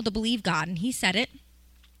 We're called to believe God, and he said it.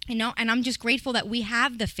 And I'm just grateful that we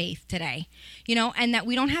have the faith today, and that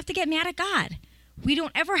we don't have to get mad at God. We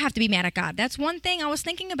don't ever have to be mad at God. That's one thing I was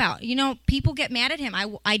thinking about. People get mad at him.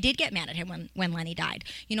 I did get mad at him when Lenny died.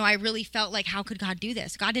 I really felt like, how could God do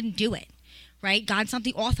this? God didn't do it, right? God's not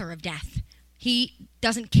the author of death. He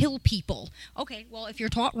doesn't kill people. Okay, well, if you're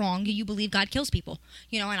taught wrong, you believe God kills people,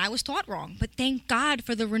 and I was taught wrong. But thank God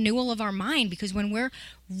for the renewal of our mind, because when we're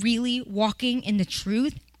really walking in the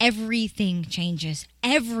truth, everything changes.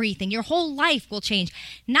 Everything. Your whole life will change.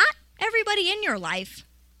 Not everybody in your life.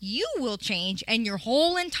 You will change, and your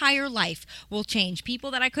whole entire life will change. People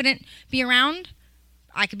that I couldn't be around,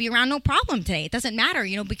 I could be around no problem today. It doesn't matter,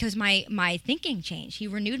 because my thinking changed. He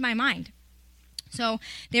renewed my mind. So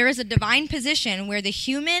there is a divine position where the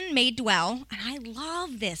human may dwell, and I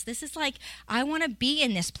love this. This is like, I want to be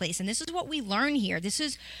in this place, and this is what we learn here. This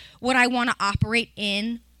is what I want to operate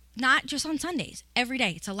in, not just on Sundays, every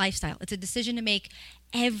day. It's a lifestyle. It's a decision to make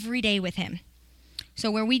every day with him.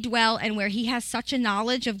 So where we dwell and where he has such a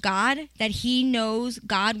knowledge of God that he knows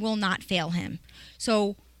God will not fail him.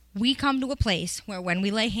 So we come to a place where when we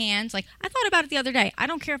lay hands, like I thought about it the other day, I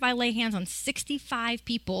don't care if I lay hands on 65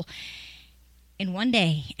 people in one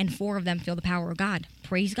day and 4 of them feel the power of God.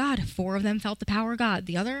 Praise God. 4 of them felt the power of God.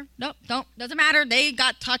 The other, nope, doesn't matter. They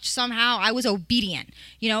got touched somehow. I was obedient,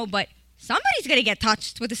 but somebody's going to get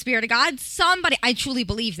touched with the Spirit of God. Somebody, I truly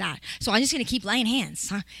believe that. So I'm just going to keep laying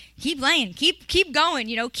hands. Keep laying. Keep going.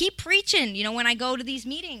 Keep preaching. When I go to these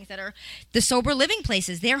meetings that are the sober living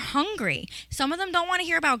places, they're hungry. Some of them don't want to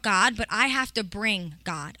hear about God, but I have to bring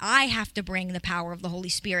God. I have to bring the power of the Holy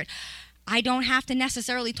Spirit. I don't have to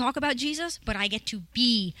necessarily talk about Jesus, but I get to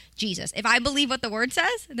be Jesus. If I believe what the Word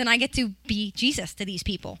says, then I get to be Jesus to these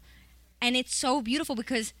people. And it's so beautiful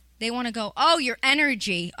because they want to go, oh, your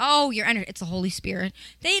energy. It's the Holy Spirit.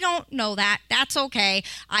 They don't know that. That's okay.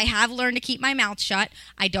 I have learned to keep my mouth shut.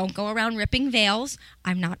 I don't go around ripping veils.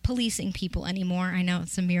 I'm not policing people anymore. I know,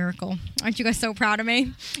 it's a miracle. Aren't you guys so proud of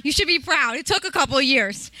me? You should be proud. It took a couple of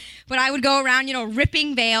years. But I would go around,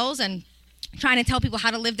 ripping veils and trying to tell people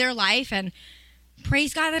how to live their life. And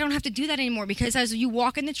praise God, I don't have to do that anymore, because as you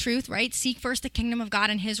walk in the truth, right, seek first the kingdom of God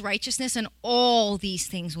and his righteousness, and all these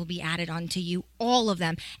things will be added unto you, all of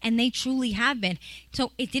them. And they truly have been.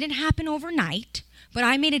 So it didn't happen overnight, but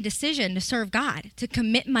I made a decision to serve God, to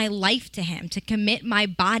commit my life to him, to commit my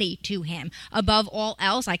body to him. Above all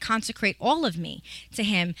else, I consecrate all of me to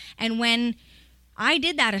him. And when I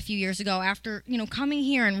did that a few years ago, after, coming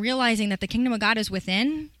here and realizing that the kingdom of God is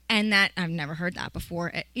within, and that I've never heard that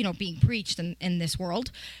before, being preached in this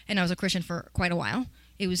world. And I was a Christian for quite a while.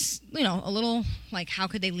 It was, a little like, how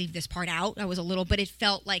could they leave this part out? But it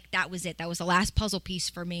felt like that was it. That was the last puzzle piece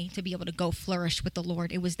for me to be able to go flourish with the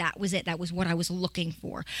Lord. That was it. That was what I was looking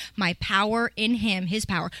for. My power in him, his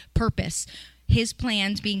power, purpose, his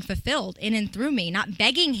plans being fulfilled in and through me, not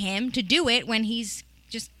begging him to do it when he's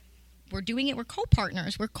we're doing it. We're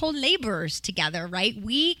co-partners. We're co-laborers together, right?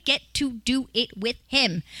 We get to do it with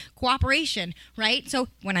him. Cooperation, right? So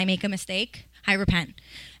when I make a mistake, I repent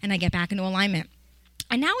and I get back into alignment.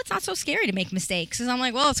 And now it's not so scary to make mistakes, because I'm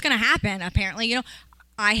like, well, it's going to happen. Apparently,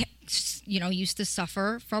 I, used to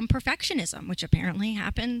suffer from perfectionism, which apparently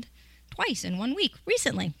happened twice in 1 week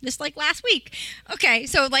recently, just like last week. Okay,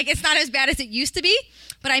 so it's not as bad as it used to be,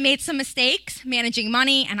 but I made some mistakes managing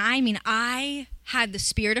money, and I had the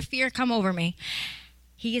spirit of fear come over me.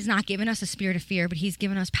 He has not given us a spirit of fear, but he's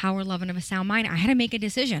given us power, love, and of a sound mind. I had to make a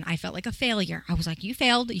decision. I felt like a failure. I was like, you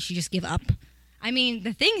failed. You should just give up.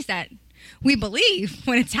 The things that we believe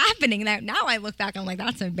when it's happening. That now I look back, I'm like,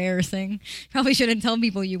 that's embarrassing. Probably shouldn't tell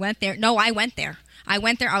people you went there. No, I went there. I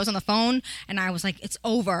was on the phone, and I was like, it's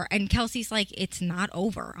over. And Kelsey's like, it's not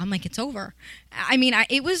over. I'm like, it's over. I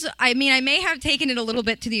may have taken it a little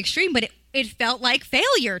bit to the extreme, but it felt like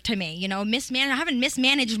failure to me. You know, I haven't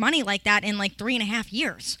mismanaged money like that in like 3.5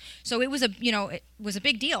 years. So it was a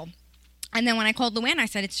big deal. And then when I called Luann, I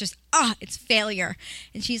said, it's failure.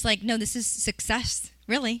 And she's like, no, this is success,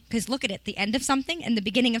 really. Because look at it, the end of something and the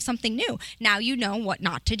beginning of something new. Now you know what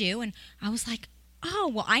not to do. And I was like,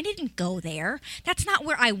 oh, well, I didn't go there. That's not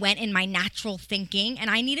where I went in my natural thinking.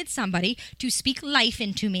 And I needed somebody to speak life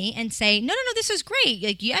into me and say, no, this is great.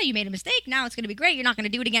 Like, yeah, you made a mistake. Now it's going to be great. You're not going to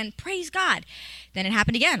do it again. Praise God. Then it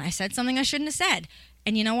happened again. I said something I shouldn't have said.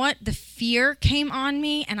 And you know what? The fear came on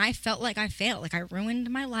me, and I felt like I failed, like I ruined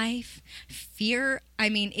my life. Fear,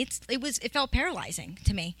 it felt paralyzing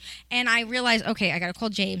to me. And I realized, okay, I got to call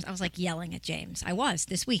James. I was like yelling at James. I was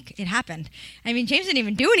this week. It happened. James didn't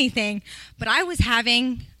even do anything, but I was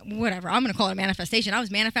having whatever. I'm going to call it a manifestation. I was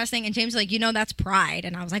manifesting, and James was like, that's pride.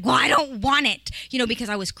 And I was like, well, I don't want it, because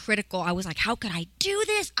I was critical. I was like, how could I do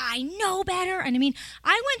this? I know better. And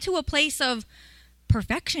I went to a place of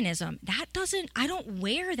perfectionism. I don't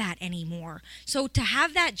wear that anymore. So to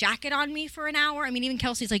have that jacket on me for an hour, even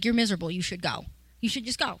Kelsey's like, you're miserable. You should go. You should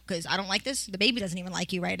just go because I don't like this. The baby doesn't even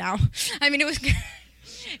like you right now. It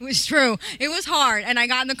was true. It was hard. And I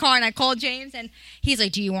got in the car and I called James and he's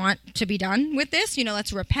like, do you want to be done with this?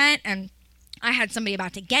 Let's repent. And I had somebody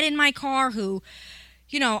about to get in my car who,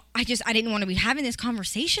 I didn't want to be having this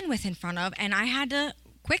conversation with in front of, and I had to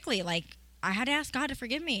quickly, I had to ask God to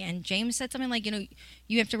forgive me. And James said something like,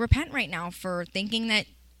 you have to repent right now for thinking that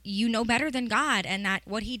you know better than God and that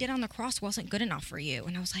what he did on the cross wasn't good enough for you.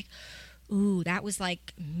 And I was like, ooh, that was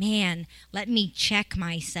like, man, let me check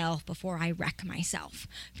myself before I wreck myself.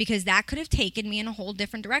 Because that could have taken me in a whole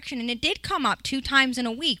different direction. And it did come up 2 times in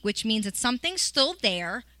a week, which means that something's still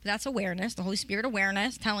there. That's awareness, the Holy Spirit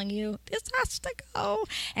awareness telling you this has to go.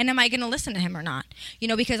 And am I going to listen to him or not?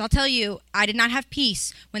 Because I'll tell you, I did not have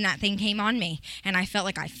peace when that thing came on me. And I felt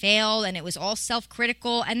like I failed and it was all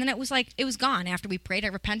self-critical. And then it was gone. After we prayed, I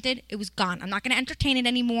repented. It was gone. I'm not going to entertain it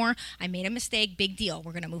anymore. I made a mistake. Big deal.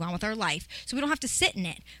 We're going to move on with our life. So we don't have to sit in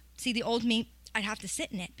it. See, the old me, I'd have to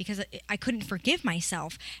sit in it because I couldn't forgive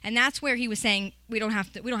myself. And that's where he was saying we don't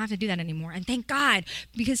have to do that anymore. And thank God,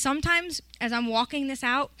 because sometimes as I'm walking this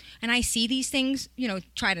out and I see these things,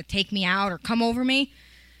 try to take me out or come over me,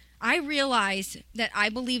 I realize that I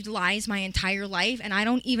believed lies my entire life, and I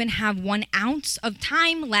don't even have 1 ounce of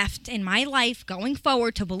time left in my life going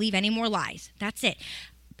forward to believe any more lies. That's it.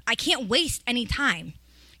 I can't waste any time.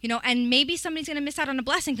 And maybe somebody's going to miss out on a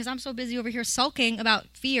blessing because I'm so busy over here sulking about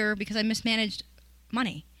fear because I mismanaged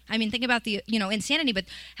money. Think about the, insanity, but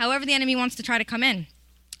however the enemy wants to try to come in.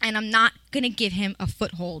 And I'm not going to give him a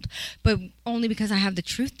foothold, but only because I have the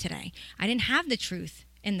truth today. I didn't have the truth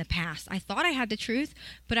in the past. I thought I had the truth,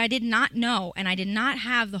 but I did not know, and I did not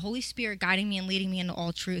have the Holy Spirit guiding me and leading me into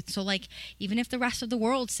all truth. So even if the rest of the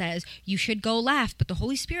world says you should go left, but the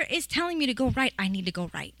Holy Spirit is telling me to go right, I need to go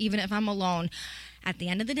right, even if I'm alone. At the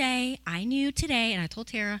end of the day, I knew today, and I told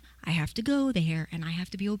Tara, I have to go there, and I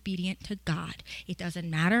have to be obedient to God. It doesn't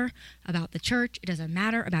matter about the church. It doesn't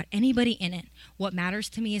matter about anybody in it. What matters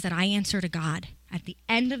to me is that I answer to God. At the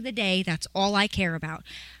end of the day, that's all I care about.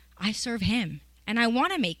 I serve him, and I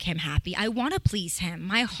want to make him happy. I want to please him.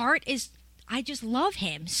 My heart is, I just love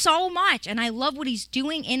him so much, and I love what he's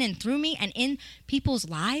doing in and through me and in people's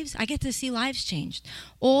lives. I get to see lives changed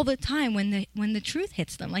all the time when the truth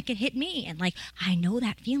hits them, like it hit me, and I know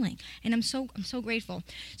that feeling, and I'm so grateful.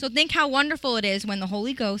 So think how wonderful it is when the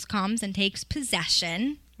Holy Ghost comes and takes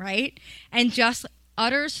possession, right, and just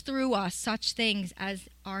utters through us such things as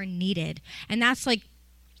are needed. And that's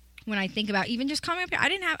when I think about even just coming up here,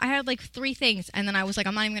 I had 3 things, and then I was like,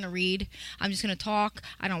 I'm not even going to read. I'm just going to talk.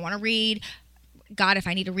 I don't want to read. God, if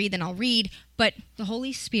I need to read, then I'll read. But the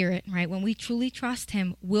Holy Spirit, right, when we truly trust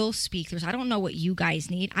him, will speak through us. I don't know what you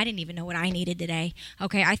guys need. I didn't even know what I needed today.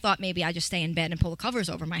 Okay, I thought maybe I'd just stay in bed and pull the covers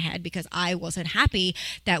over my head because I wasn't happy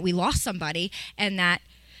that we lost somebody and that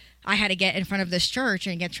I had to get in front of this church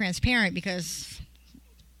and get transparent because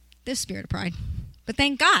this spirit of pride. But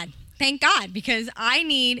thank God, because I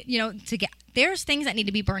need, there's things that need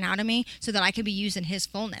to be burned out of me so that I can be used in his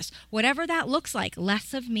fullness. Whatever that looks like,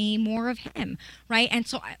 less of me, more of him, right? And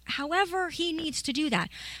so however he needs to do that,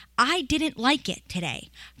 I didn't like it today.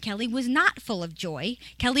 Kelly was not full of joy.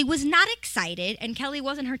 Kelly was not excited, and Kelly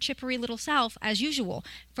wasn't her chippery little self as usual.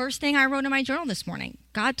 First thing I wrote in my journal this morning,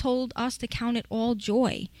 God told us to count it all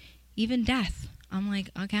joy, even death. I'm like,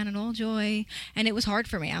 I count it all joy. And it was hard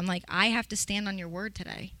for me. I'm like, I have to stand on your word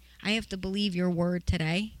today. I have to believe your word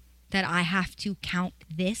today, that I have to count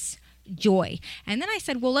this joy. And then I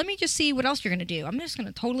said, well, let me just see what else you're going to do. I'm just going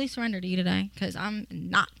to totally surrender to you today because I'm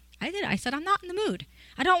not. I said, I'm not in the mood.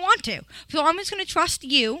 I don't want to. So I'm just going to trust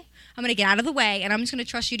you. I'm going to get out of the way, and I'm just going to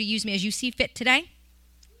trust you to use me as you see fit today,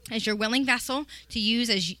 as your willing vessel to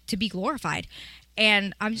use to be glorified.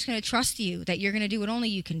 And I'm just going to trust you that you're going to do what only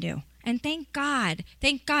you can do. And thank God.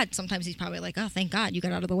 Sometimes he's probably like, oh, thank God you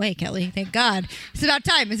got out of the way, Kelly. Thank God. It's about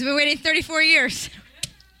time. It's been waiting 34 years.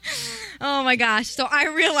 Oh, my gosh. So I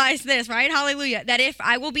realized this, right? Hallelujah. That if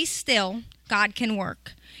I will be still, God can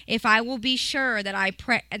work. If I will be sure that I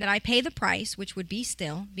pay the price, which would be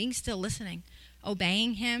still, being still, listening,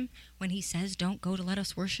 obeying him when he says, don't go to let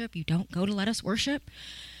us worship, you don't go to let us worship,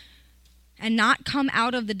 and not come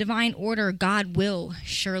out of the divine order, God will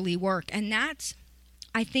surely work. And that's,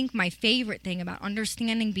 I think, my favorite thing about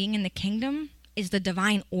understanding being in the kingdom is the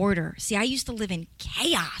divine order. See, I used to live in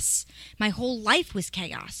chaos. My whole life was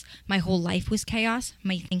chaos. My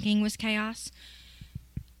thinking was chaos.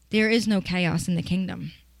 There is no chaos in the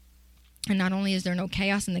kingdom. And not only is there no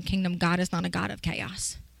chaos in the kingdom, God is not a God of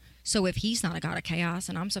chaos. So if he's not a God of chaos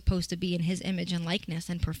and I'm supposed to be in his image and likeness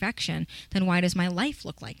and perfection, then why does my life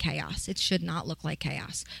look like chaos? It should not look like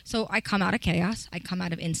chaos. So I come out of chaos. I come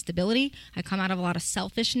out of instability. I come out of a lot of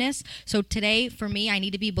selfishness. So today, for me, I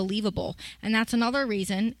need to be believable. And that's another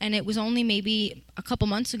reason. And it was only maybe a couple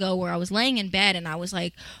months ago where I was laying in bed and I was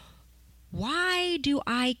like, why do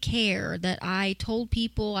I care that I told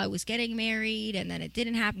people I was getting married and then it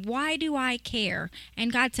didn't happen? Why do I care?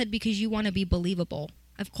 And God said, because you want to be believable.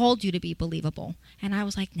 I've called you to be believable. And I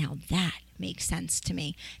was like, now that makes sense to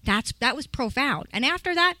me. That was profound. And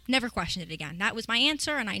after that, never questioned it again. That was my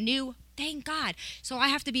answer, and I knew, thank God. So I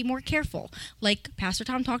have to be more careful, like Pastor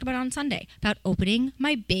Tom talked about on Sunday, about opening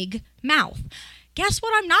my big mouth. Guess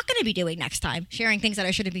what I'm not going to be doing next time? Sharing things that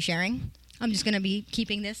I shouldn't be sharing. I'm just going to be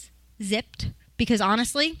keeping this zipped, because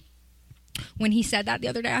honestly, when he said that the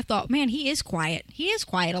other day, I thought, man, he is quiet. He is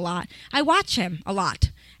quiet a lot. I watch him a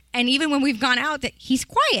lot. And even when we've gone out, that he's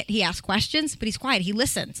quiet. He asks questions, but he's quiet. He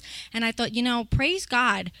listens. And I thought, praise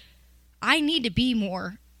God, I need to be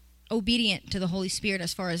more obedient to the Holy Spirit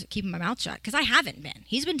as far as keeping my mouth shut, because I haven't been.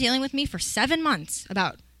 He's been dealing with me for 7 months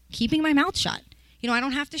about keeping my mouth shut. I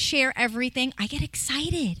don't have to share everything. I get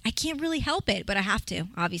excited. I can't really help it, but I have to,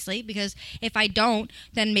 obviously, because if I don't,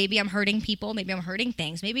 then maybe I'm hurting people. Maybe I'm hurting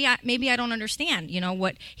things. Maybe I don't understand,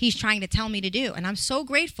 what he's trying to tell me to do. And I'm so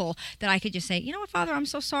grateful that I could just say, you know what, Father, I'm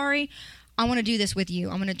so sorry. I want to do this with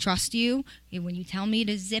you. I'm going to trust you. When you tell me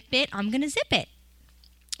to zip it, I'm going to zip it.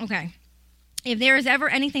 Okay. If there is ever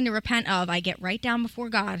anything to repent of, I get right down before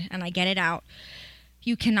God and I get it out.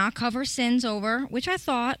 You cannot cover sins over, which I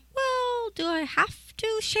thought, well, do I have to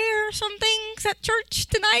share some things at church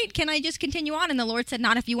tonight? Can I just continue on? And the Lord said,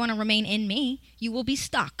 not if you want to remain in me. You will be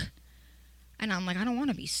stuck. And I'm like, I don't want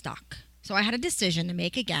to be stuck. So I had a decision to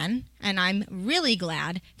make again, and I'm really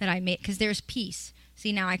glad that I made, because there's peace.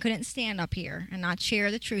 See, now I couldn't stand up here and not share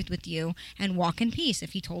the truth with you and walk in peace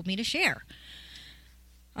if he told me to share.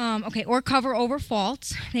 Or cover over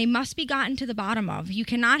faults. They must be gotten to the bottom of. You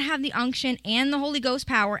cannot have the unction and the Holy Ghost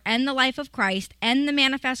power and the life of Christ and the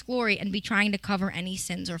manifest glory and be trying to cover any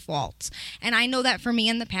sins or faults. And I know that for me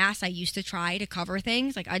in the past, I used to try to cover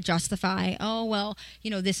things. Like I justify,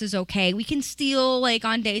 this is okay. We can steal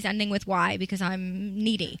on days ending with Y because I'm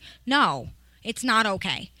needy. No, it's not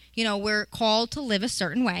okay. We're called to live a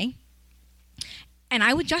certain way. And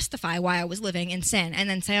I would justify why I was living in sin and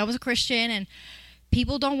then say I was a Christian, and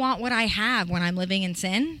people don't want what I have when I'm living in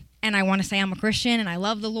sin, and I want to say I'm a Christian and I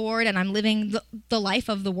love the Lord and I'm living the life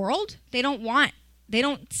of the world. They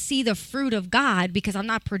don't see the fruit of God because I'm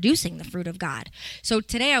not producing the fruit of God. So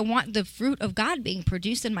today I want the fruit of God being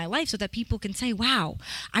produced in my life so that people can say, wow,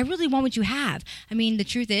 I really want what you have. I mean, the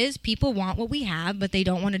truth is people want what we have, but they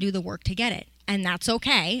don't want to do the work to get it. And that's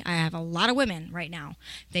okay. I have a lot of women right now.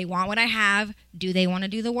 They want what I have. Do they want to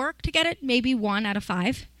do the work to get it? Maybe 1 out of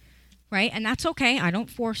 5. Right? And that's okay. I don't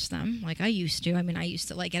force them like I used to. I mean, I used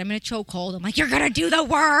to get them in a chokehold. I'm like, you're going to do the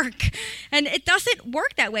work. And it doesn't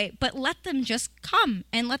work that way. But let them just come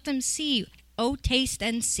and let them see. Oh, taste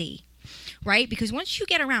and see. Right? Because once you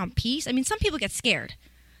get around peace, I mean, some people get scared.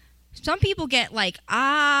 Some people get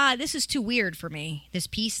this is too weird for me. This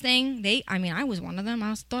peace thing. I was one of them.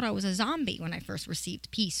 I thought I was a zombie when I first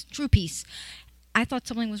received peace, true peace. I thought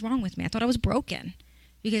something was wrong with me. I thought I was broken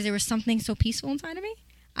because there was something so peaceful inside of me.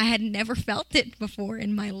 I had never felt it before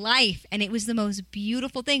in my life, and it was the most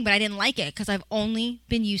beautiful thing, but I didn't like it because I've only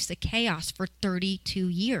been used to chaos for 32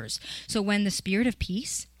 years. So when the spirit of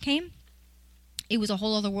peace came, It was a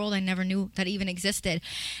whole other world I never knew that even existed.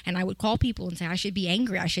 And I would call people and say, I should be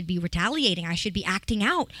angry. I should be retaliating. I should be acting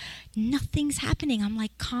out. Nothing's happening. I'm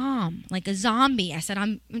like calm, like a zombie. I said,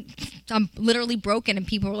 I'm literally broken. And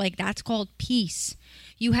people were like, that's called peace.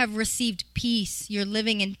 You have received peace. You're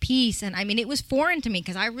living in peace. And I mean, it was foreign to me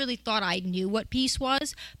because I really thought I knew what peace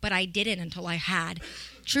was, but I didn't until I had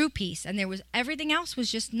true peace. And everything else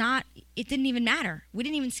was just not, it didn't even matter. We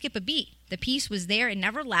didn't even skip a beat. The peace was there. It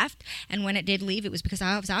never left. And when it did leave, it was because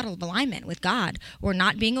I was out of alignment with God or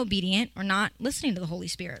not being obedient or not listening to the Holy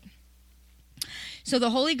Spirit. So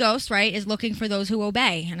the Holy Ghost, right, is looking for those who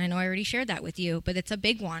obey. And I know I already shared that with you, but it's a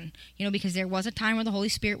big one, because there was a time where the Holy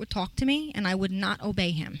Spirit would talk to me and I would not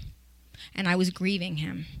obey him. And I was grieving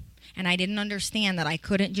him. And I didn't understand that I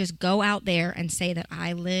couldn't just go out there and say that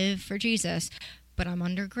I live for Jesus, but I'm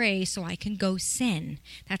under grace so I can go sin.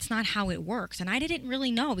 That's not how it works. And I didn't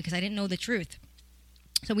really know because I didn't know the truth.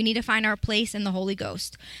 So we need to find our place in the Holy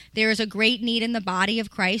Ghost. There is a great need in the body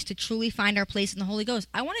of Christ to truly find our place in the Holy Ghost.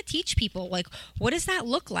 I want to teach people, what does that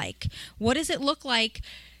look like? What does it look like?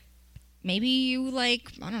 Maybe you,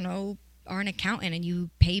 are an accountant and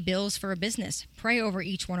you pay bills for a business. Pray over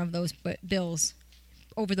each one of those bills,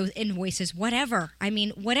 over those invoices, whatever. I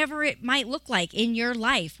mean, whatever it might look like in your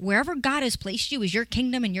life, wherever God has placed you is your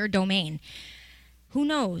kingdom and your domain. Who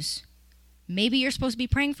knows? Maybe you're supposed to be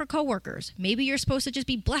praying for coworkers. Maybe you're supposed to just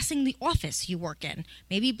be blessing the office you work in.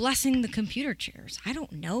 Maybe blessing the computer chairs. I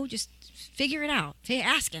don't know. Just figure it out.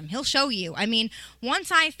 Ask him. He'll show you. I mean,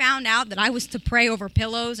 once I found out that I was to pray over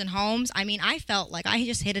pillows and homes, I felt like I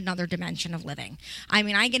just hit another dimension of living.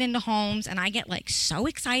 I get into homes and I get so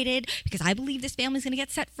excited because I believe this family's going to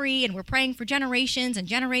get set free and we're praying for generations and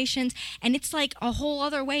generations. And it's like a whole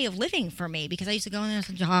other way of living for me because I used to go in there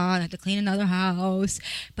and say, I have to clean another house.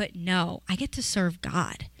 But no, I get to serve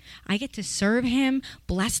God. I get to serve him,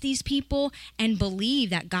 bless these people, and believe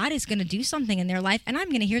that God is going to do something in their life, and I'm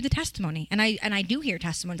going to hear the testimony. And I do hear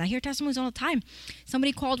testimonies. I hear testimonies all the time.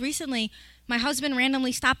 Somebody called recently, my husband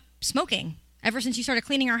randomly stopped smoking ever since you started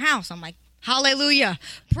cleaning our house. I'm like, hallelujah,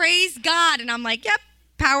 praise God. And I'm like, yep,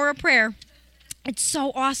 power of prayer. It's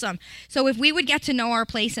so awesome. So if we would get to know our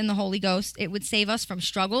place in the Holy Ghost, it would save us from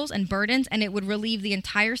struggles and burdens, and it would relieve the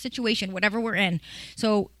entire situation, whatever we're in.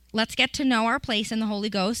 So let's get to know our place in the Holy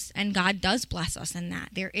Ghost, and God does bless us in that.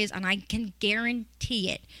 There is, and I can guarantee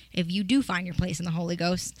it, if you do find your place in the Holy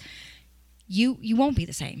Ghost, you won't be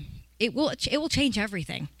the same. It will change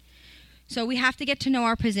everything. So we have to get to know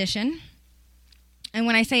our position. And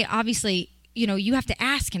when I say, obviously, you have to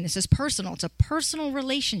ask him. This is personal. It's a personal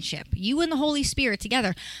relationship. You and the Holy Spirit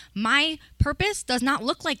together. My purpose does not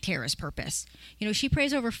look like Tara's purpose. She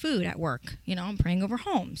prays over food at work. I'm praying over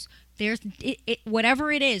homes. There's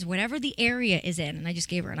whatever it is, whatever the area is in. And I just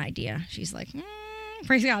gave her an idea. She's like,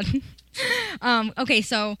 praise God. Okay,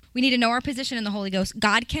 so we need to know our position in the Holy Ghost.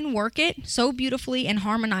 God can work it so beautifully and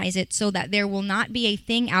harmonize it so that there will not be a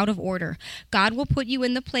thing out of order. God will put you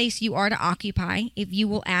in the place you are to occupy if you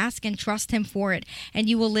will ask and trust him for it, and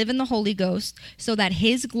you will live in the Holy Ghost so that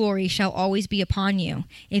his glory shall always be upon you.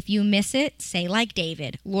 If you miss it, say like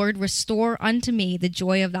David, Lord, restore unto me the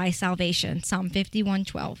joy of thy salvation. Psalm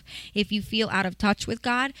 51:12. If you feel out of touch with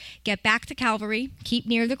God, get back to Calvary, keep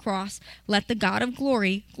near the cross, let the God of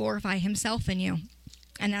glory glorify himself in you.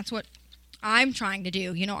 And that's what I'm trying to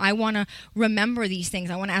do. I want to remember these things.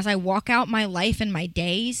 I want to, as I walk out my life and my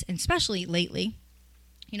days, and especially lately,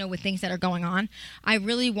 with things that are going on, I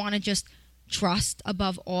really want to just trust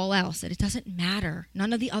above all else that it doesn't matter.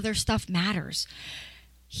 None of the other stuff matters.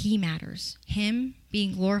 He matters. Him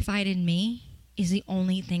being glorified in me is the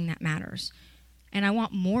only thing that matters. And I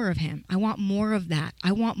want more of him. I want more of that.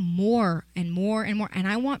 I want more and more and more. And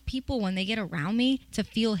I want people, when they get around me, to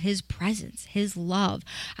feel his presence, his love.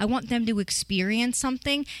 I want them to experience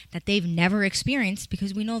something that they've never experienced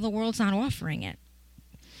because we know the world's not offering it.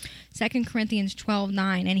 2 Corinthians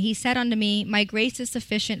 12:9, and he said unto me, my grace is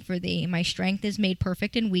sufficient for thee. My strength is made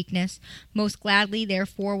perfect in weakness. Most gladly,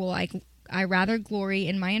 therefore, will I rather glory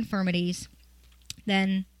in my infirmities,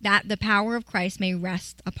 then that the power of Christ may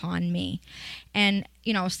rest upon me. And,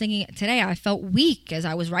 I was thinking today, I felt weak as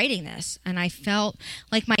I was writing this. And I felt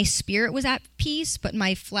like my spirit was at peace, but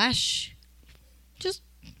my flesh just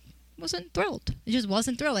wasn't thrilled. It just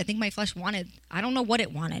wasn't thrilled. I think my flesh I don't know what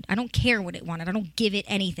it wanted. I don't care what it wanted. I don't give it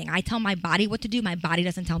anything. I tell my body what to do. My body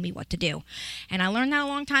doesn't tell me what to do. And I learned that a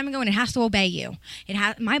long time ago, and it has to obey you.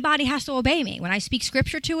 My body has to obey me. When I speak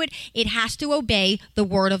scripture to it, it has to obey the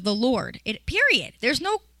word of the Lord. Period.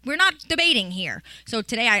 We're not debating here. So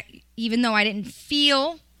today, even though I didn't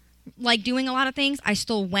feel like doing a lot of things, I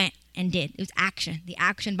still went and did. It was action, the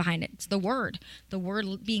action behind it. It's the word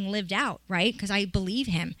being lived out, right? Because I believe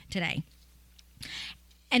him today.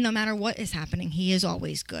 And no matter what is happening, he is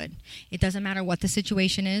always good. It doesn't matter what the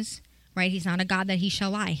situation is, right? He's not a God that he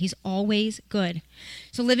shall lie. He's always good.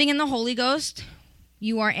 So living in the Holy Ghost,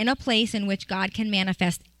 you are in a place in which God can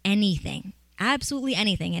manifest anything, absolutely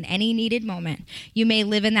anything in any needed moment. You may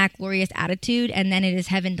live in that glorious attitude, and then it is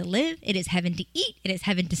heaven to live. It is heaven to eat. It is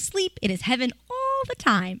heaven to sleep. It is heaven all the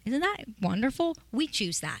time. Isn't that wonderful? We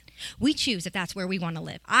choose that. We choose if that's where we want to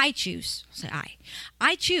live. I choose. Say I.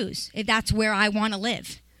 I choose if that's where I want to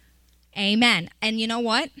live. Amen. And you know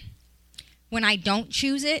what? When I don't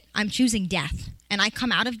choose it, I'm choosing death. And I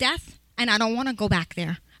come out of death, and I don't want to go back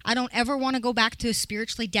there. I don't ever want to go back to a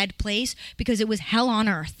spiritually dead place because it was hell on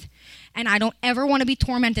earth. And I don't ever want to be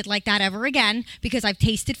tormented like that ever again because I've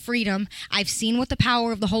tasted freedom. I've seen what the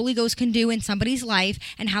power of the Holy Ghost can do in somebody's life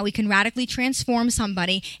and how he can radically transform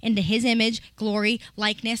somebody into his image, glory,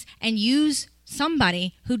 likeness, and use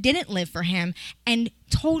somebody who didn't live for him and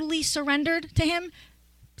totally surrendered to him,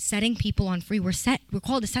 setting people on free. We're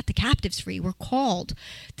called to set the captives free. We're called.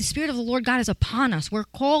 The Spirit of the Lord God is upon us. We're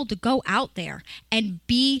called to go out there and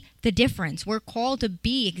be the difference. We're called to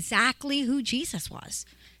be exactly who Jesus was.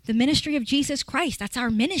 The ministry of Jesus Christ. That's our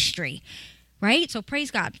ministry, right? So praise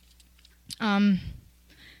God. Heaven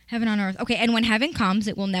on earth. Okay, and when heaven comes,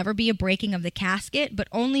 it will never be a breaking of the casket, but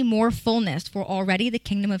only more fullness, for already the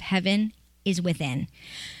kingdom of heaven is within.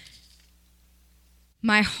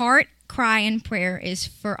 My heart cry and prayer is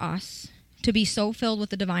for us to be so filled with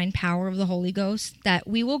the divine power of the Holy Ghost that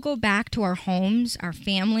we will go back to our homes, our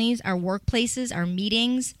families, our workplaces, our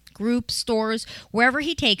meetings, groups, stores, wherever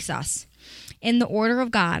he takes us, in the order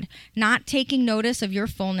of God, not taking notice of your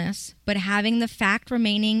fullness, but having the fact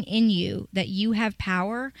remaining in you that you have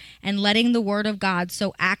power and letting the word of God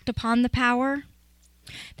so act upon the power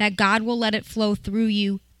that God will let it flow through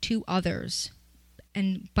you to others.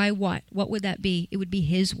 And by what? What would that be? It would be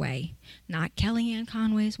his way, not Ann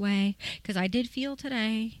Conway's way. Because I did feel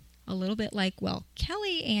today a little bit like, well,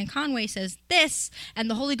 Ann Conway says this, and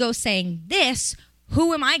the Holy Ghost saying this.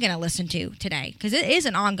 Who am I going to listen to today? Because it is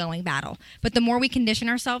an ongoing battle. But the more we condition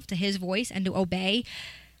ourselves to his voice and to obey,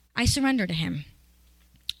 I surrender to him.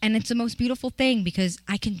 And it's the most beautiful thing because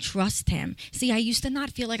I can trust him. See, I used to not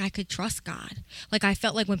feel like I could trust God. Like I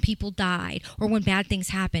felt like when people died or when bad things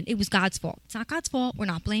happened, it was God's fault. It's not God's fault. We're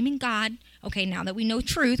not blaming God. Okay, now that we know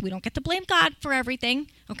truth, we don't get to blame God for everything.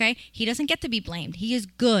 Okay, he doesn't get to be blamed. He is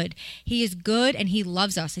good. He is good and he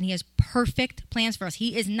loves us and he has perfect plans for us.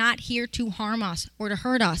 He is not here to harm us or to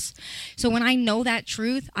hurt us. So when I know that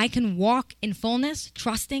truth, I can walk in fullness,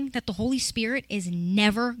 trusting that the Holy Spirit is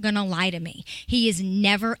never going to lie to me. He is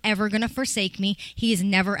never, ever going to forsake me. He is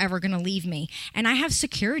never, ever going to leave me. And I have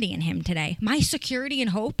security in him today. My security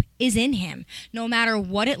and hope is in him. No matter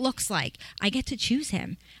what it looks like, I get to choose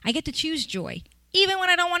him. I get to choose joy, even when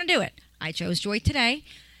I don't want to do it. I chose joy today.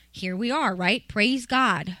 Here we are, right? Praise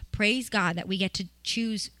God. Praise God that we get to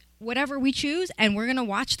choose whatever we choose, and we're going to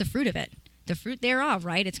watch the fruit of it. The fruit thereof,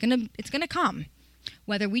 right? It's going to come.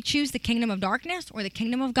 Whether we choose the kingdom of darkness or the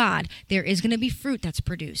kingdom of God, there is going to be fruit that's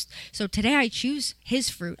produced. So today I choose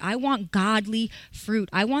his fruit. I want godly fruit.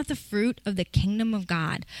 I want the fruit of the kingdom of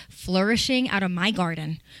God flourishing out of my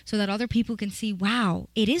garden so that other people can see, wow,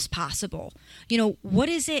 it is possible. You know, what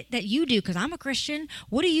is it that you do? Because I'm a Christian.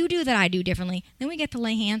 What do you do that I do differently? Then we get to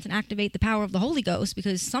lay hands and activate the power of the Holy Ghost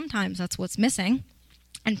because sometimes that's what's missing.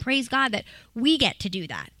 And praise God that we get to do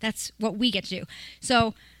that. That's what we get to do.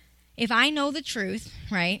 So if I know the truth,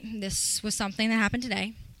 right, this was something that happened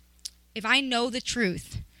today. If I know the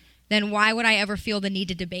truth, then why would I ever feel the need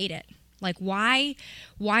to debate it? Like, why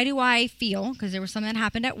do I feel, because there was something that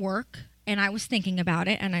happened at work, and I was thinking about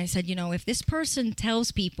it, and I said, you know, if this person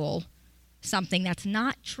tells people something that's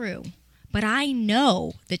not true, but I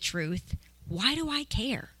know the truth, why do I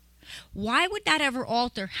care? Why would that ever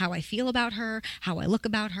alter how I feel about her, how I look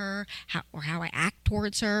about her, how I act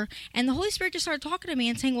towards her? And the Holy Spirit just started talking to me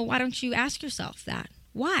and saying, well, why don't you ask yourself that?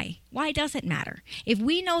 Why? Why does it matter? If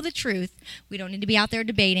we know the truth, we don't need to be out there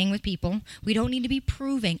debating with people. We don't need to be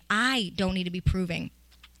proving. I don't need to be proving.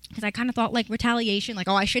 Because I kind of thought like retaliation, like,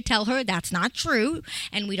 oh, I should tell her that's not true,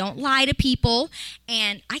 and we don't lie to people,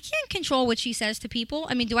 and I can't control what she says to people.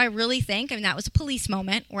 I mean, do I really think? I mean, that was a police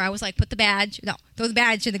moment where I was like, throw the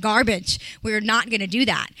badge in the garbage. We're not going to do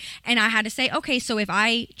that. And I had to say, okay, so if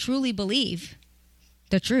I truly believe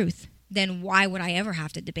the truth, then why would I ever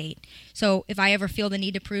have to debate? So if I ever feel the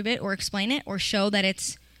need to prove it or explain it or show that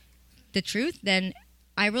it's the truth, then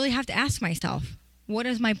I really have to ask myself, what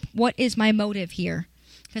is my motive here?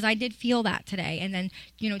 Because I did feel that today. And then,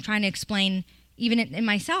 you know, trying to explain, even in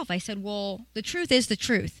myself, I said, well, the truth is the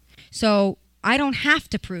truth. So I don't have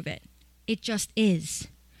to prove it. It just is.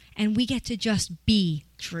 And we get to just be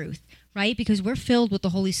truth, right? Because we're filled with the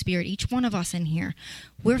Holy Spirit. Each one of us in here,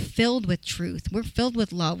 we're filled with truth. We're filled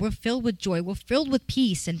with love. We're filled with joy. We're filled with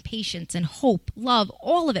peace and patience and hope, love,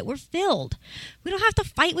 all of it. We're filled. We don't have to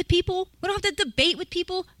fight with people. We don't have to debate with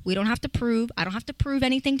people. We don't have to prove. I don't have to prove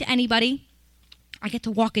anything to anybody. I get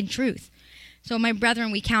to walk in truth. So my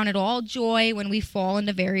brethren, we count it all joy when we fall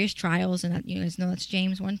into various trials. And you guys know that's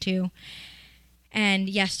James 1:2. And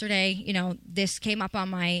yesterday, this came up at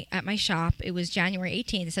my shop. It was January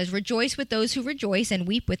 18th. It says, rejoice with those who rejoice and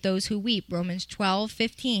weep with those who weep. Romans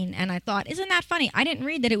 12:15. And I thought, isn't that funny? I didn't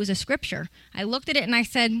read that it was a scripture. I looked at it and I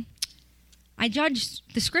said, I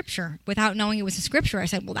judged the scripture without knowing it was a scripture. I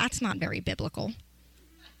said, well, that's not very biblical.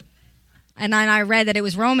 And then I read that it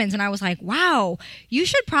was Romans, and I was like, wow, you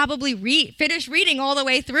should probably finish reading all the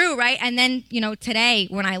way through, right? And then, today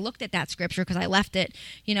when I looked at that scripture, because I left it,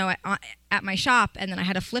 at my shop, and then I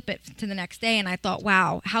had to flip it to the next day, and I thought,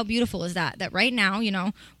 wow, how beautiful is that? That right now,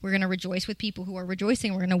 we're going to rejoice with people who are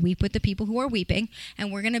rejoicing. We're going to weep with the people who are weeping,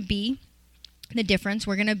 and we're going to be the difference.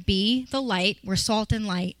 We're going to be the light. We're salt and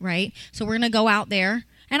light, right? So we're going to go out there.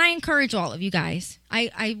 And I encourage all of you guys.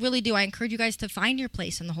 I really do. I encourage you guys to find your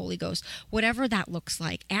place in the Holy Ghost, whatever that looks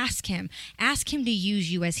like. Ask him. Ask him to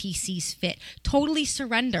use you as he sees fit. Totally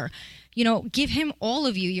surrender. Give him all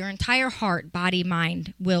of you, your entire heart, body,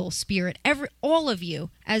 mind, will, spirit, all of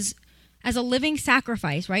you as a living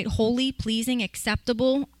sacrifice, right? Holy, pleasing,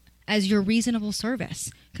 acceptable as your reasonable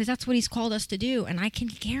service, because that's what he's called us to do. And I can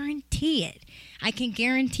guarantee it. I can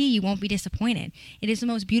guarantee you won't be disappointed. It is the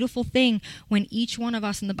most beautiful thing when each one of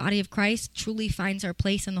us in the body of Christ truly finds our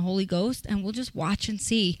place in the Holy Ghost, and we'll just watch and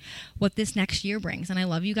see what this next year brings. And I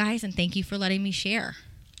love you guys, and thank you for letting me share.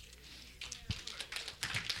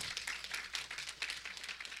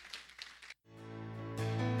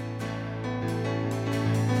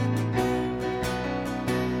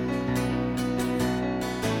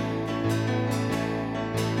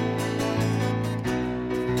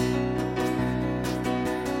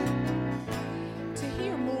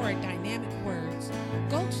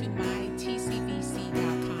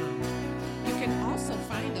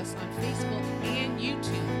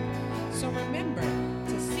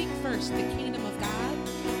 The kingdom